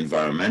towards the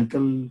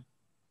environmental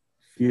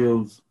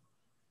fields.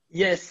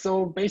 Yes,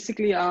 so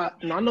basically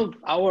none of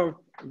our,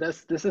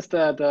 this is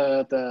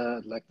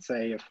the let's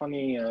say, a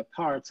funny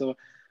part. So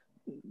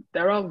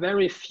there are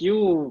very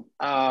few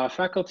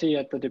faculty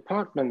at the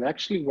department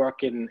actually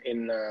work in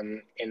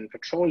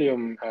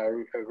petroleum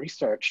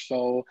research.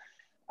 So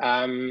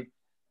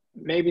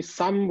maybe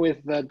some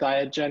with the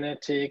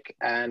diagenetic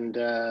and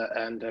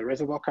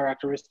reservoir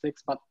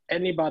characteristics, but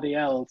anybody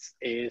else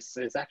is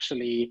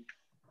actually,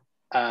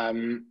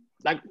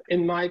 like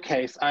in my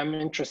case, I'm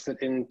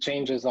interested in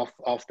changes of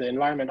the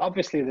environment.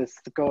 Obviously this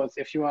goes,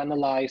 if you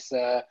analyze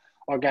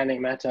organic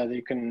matter,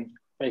 you can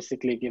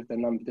basically give the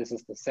number, this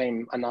is the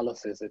same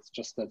analysis, it's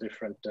just a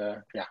different,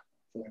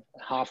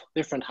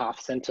 different half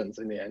sentence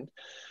in the end.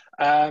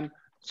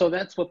 So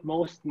that's what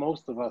most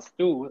of us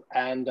do,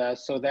 and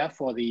so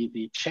therefore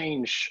the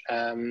change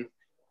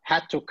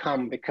had to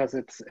come because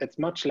it's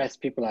much less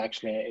people are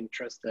actually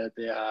interested.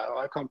 The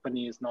oil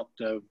company is not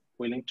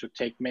willing to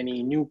take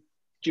many new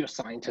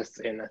geoscientists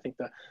in. I think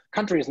the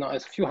country is now a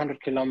few hundred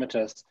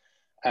kilometers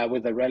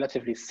with a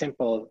relatively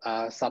simple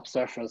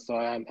subsurface. So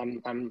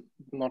I'm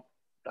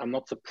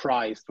not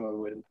surprised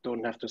when we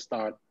don't have to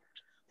start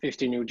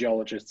 50 new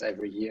geologists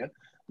every year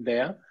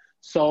there.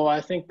 So I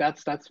think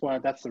that's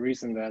the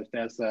reason that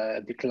there's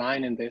a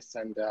decline in this,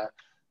 and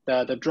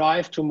the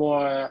drive to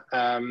more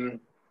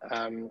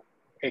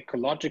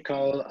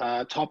ecological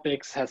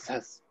topics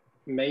has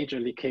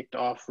majorly kicked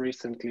off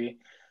recently,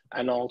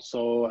 and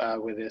also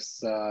with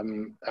this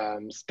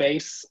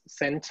space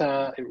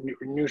center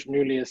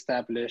newly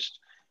established,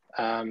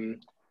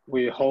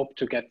 we hope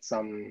to get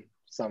some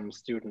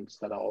students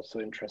that are also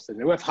interested.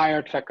 We have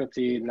hired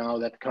faculty now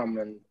that come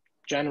in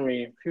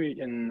January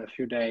in a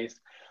few days.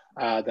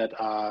 That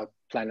are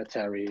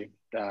planetary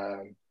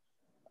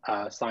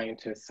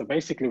scientists. So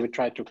basically we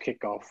try to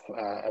kick off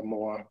a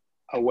more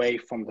away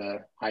from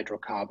the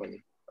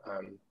hydrocarbon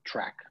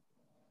track.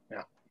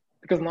 Yeah,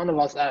 because none of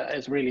us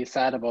is really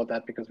sad about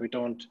that, because we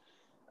don't,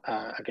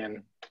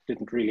 again,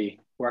 didn't really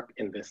work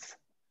in this,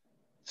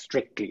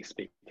 strictly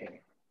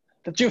speaking.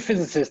 The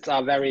geophysicists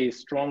are very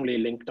strongly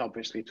linked,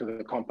 obviously, to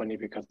the company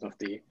because of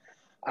the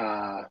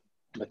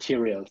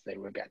materials they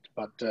will get.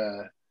 But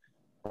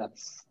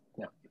that's,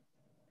 yeah.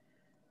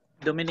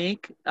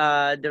 Dominik,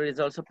 there is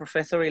also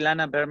Professor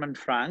Ilana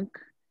Berman-Frank.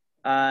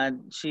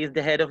 She is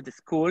the head of the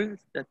school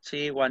that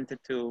she wanted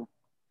to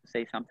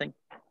say something.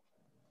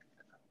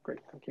 Great,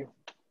 thank you.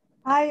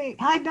 Hi,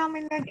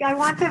 Dominik. I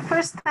want to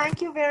first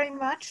thank you very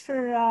much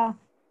for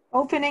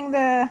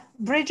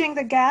bridging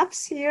the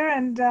gaps here,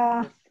 and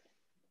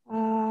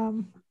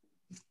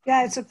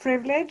yeah, it's a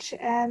privilege,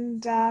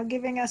 and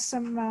giving us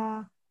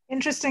some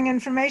interesting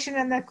information.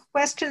 And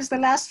the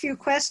last few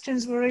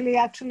questions were really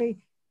actually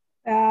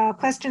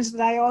questions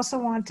that I also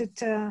wanted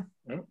to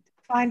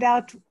find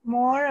out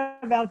more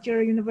about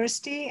your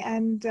university,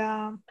 and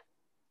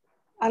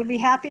I'll be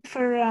happy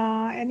for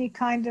any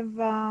kind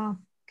of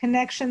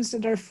connections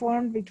that are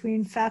formed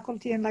between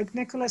faculty. And like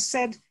Nicholas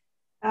said,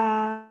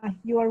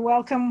 you are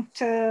welcome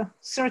to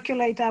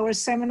circulate our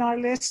seminar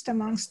list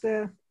amongst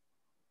the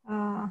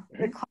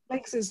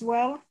colleagues as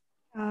well.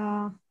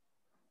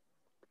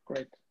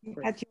 Great.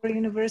 At your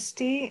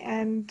university.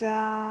 And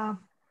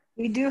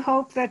we do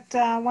hope that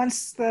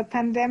once the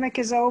pandemic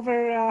is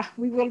over,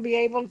 we will be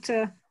able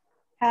to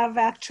have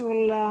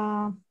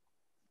actual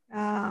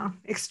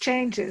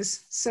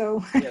exchanges.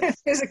 So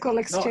yes. Physical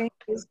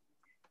exchanges.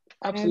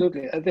 No,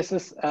 absolutely. This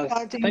is,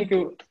 thank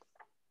you.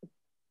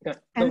 Yeah.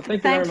 And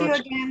thank you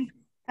again.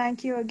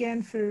 Thank you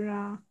again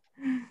for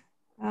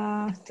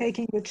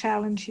taking the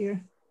challenge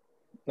here.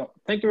 No,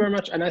 thank you very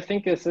much. And I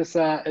think this is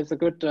a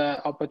good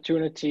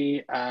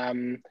opportunity,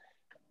 and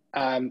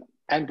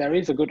there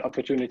is a good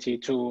opportunity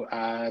to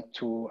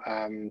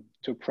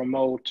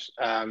promote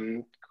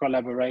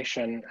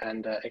collaboration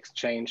and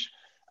exchange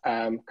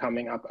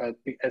coming up,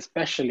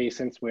 especially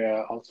since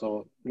we're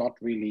also not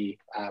really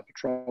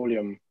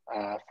petroleum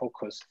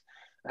focused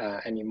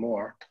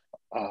anymore,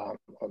 or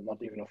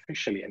not even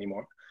officially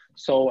anymore.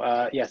 So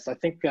yes, I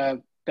think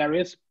there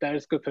is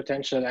good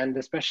potential, and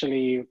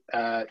especially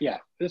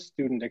this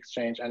student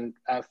exchange and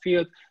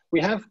field.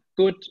 We have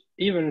good,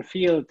 even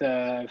field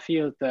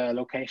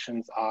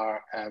locations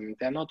are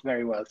they're not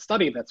very well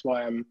studied. That's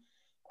why I'm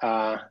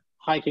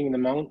hiking the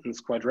mountains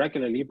quite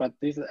regularly. But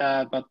we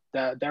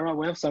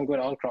have some good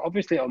outcrop.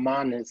 Obviously,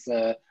 Oman is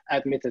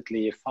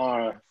admittedly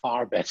far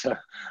better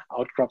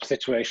outcrop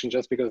situation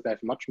just because they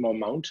have much more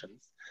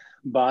mountains.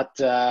 But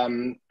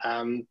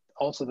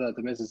also the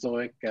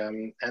Mesozoic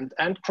and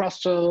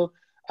crustal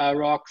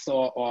rocks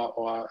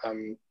or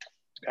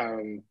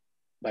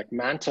like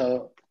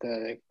mantle,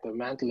 the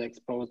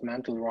exposed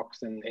mantle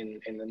rocks in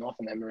the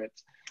Northern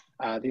Emirates.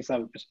 These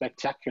are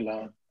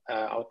spectacular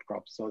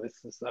outcrops. So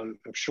this is, I'm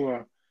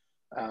sure,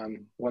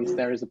 once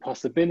there is a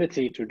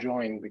possibility to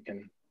join, we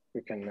can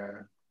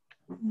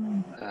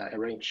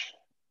arrange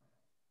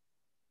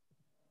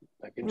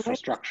like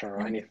infrastructure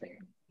or anything.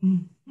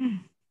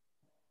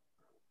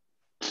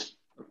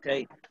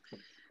 Okay,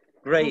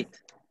 great.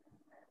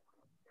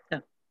 Yeah.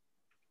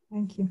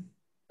 Thank you.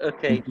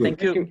 Okay,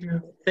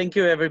 thank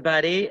you,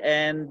 everybody.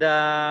 And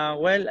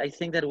well, I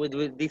think that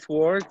with these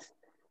words,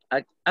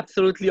 I'm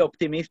absolutely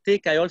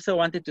optimistic. I also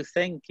wanted to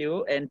thank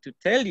you and to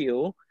tell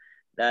you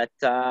that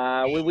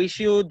we wish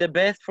you the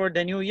best for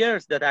the New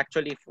Year's, that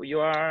actually you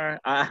are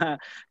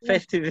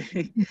festive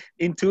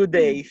in 2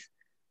 days.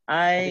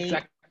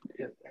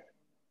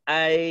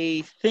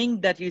 I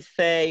think that you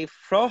say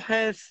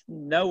Frohes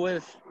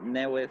Neues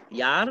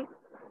Jahr.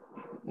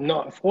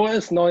 No,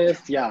 Frohes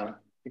Neues Jahr.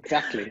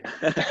 Exactly.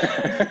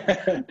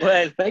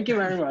 Well, thank you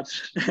very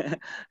much.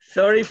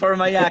 Sorry for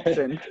my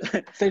accent.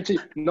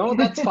 No,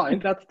 that's fine.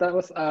 That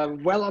was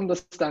well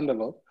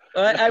understandable.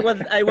 I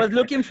was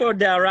looking for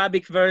the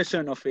Arabic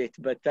version of it,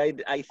 but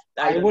I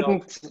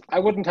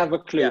wouldn't have a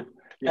clue. Yeah.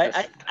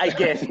 Yes. I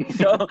guess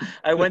so.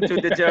 I went to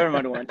the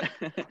German one.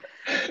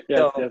 Yes,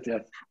 so,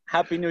 yes.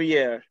 Happy New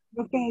Year.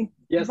 Okay.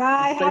 Yes.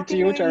 Bye. Same to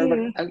you,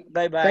 everybody.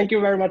 Bye bye. Thank you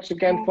very much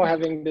again for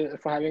having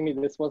me.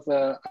 This was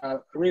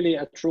really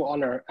a true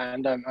honor,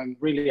 and I'm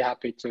really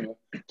happy to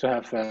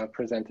have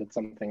presented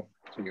something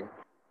to you.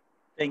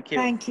 Thank you.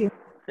 Thank you.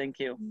 Thank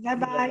you. Bye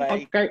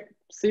bye. Okay.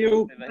 See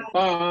you. Bye.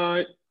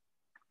 Bye.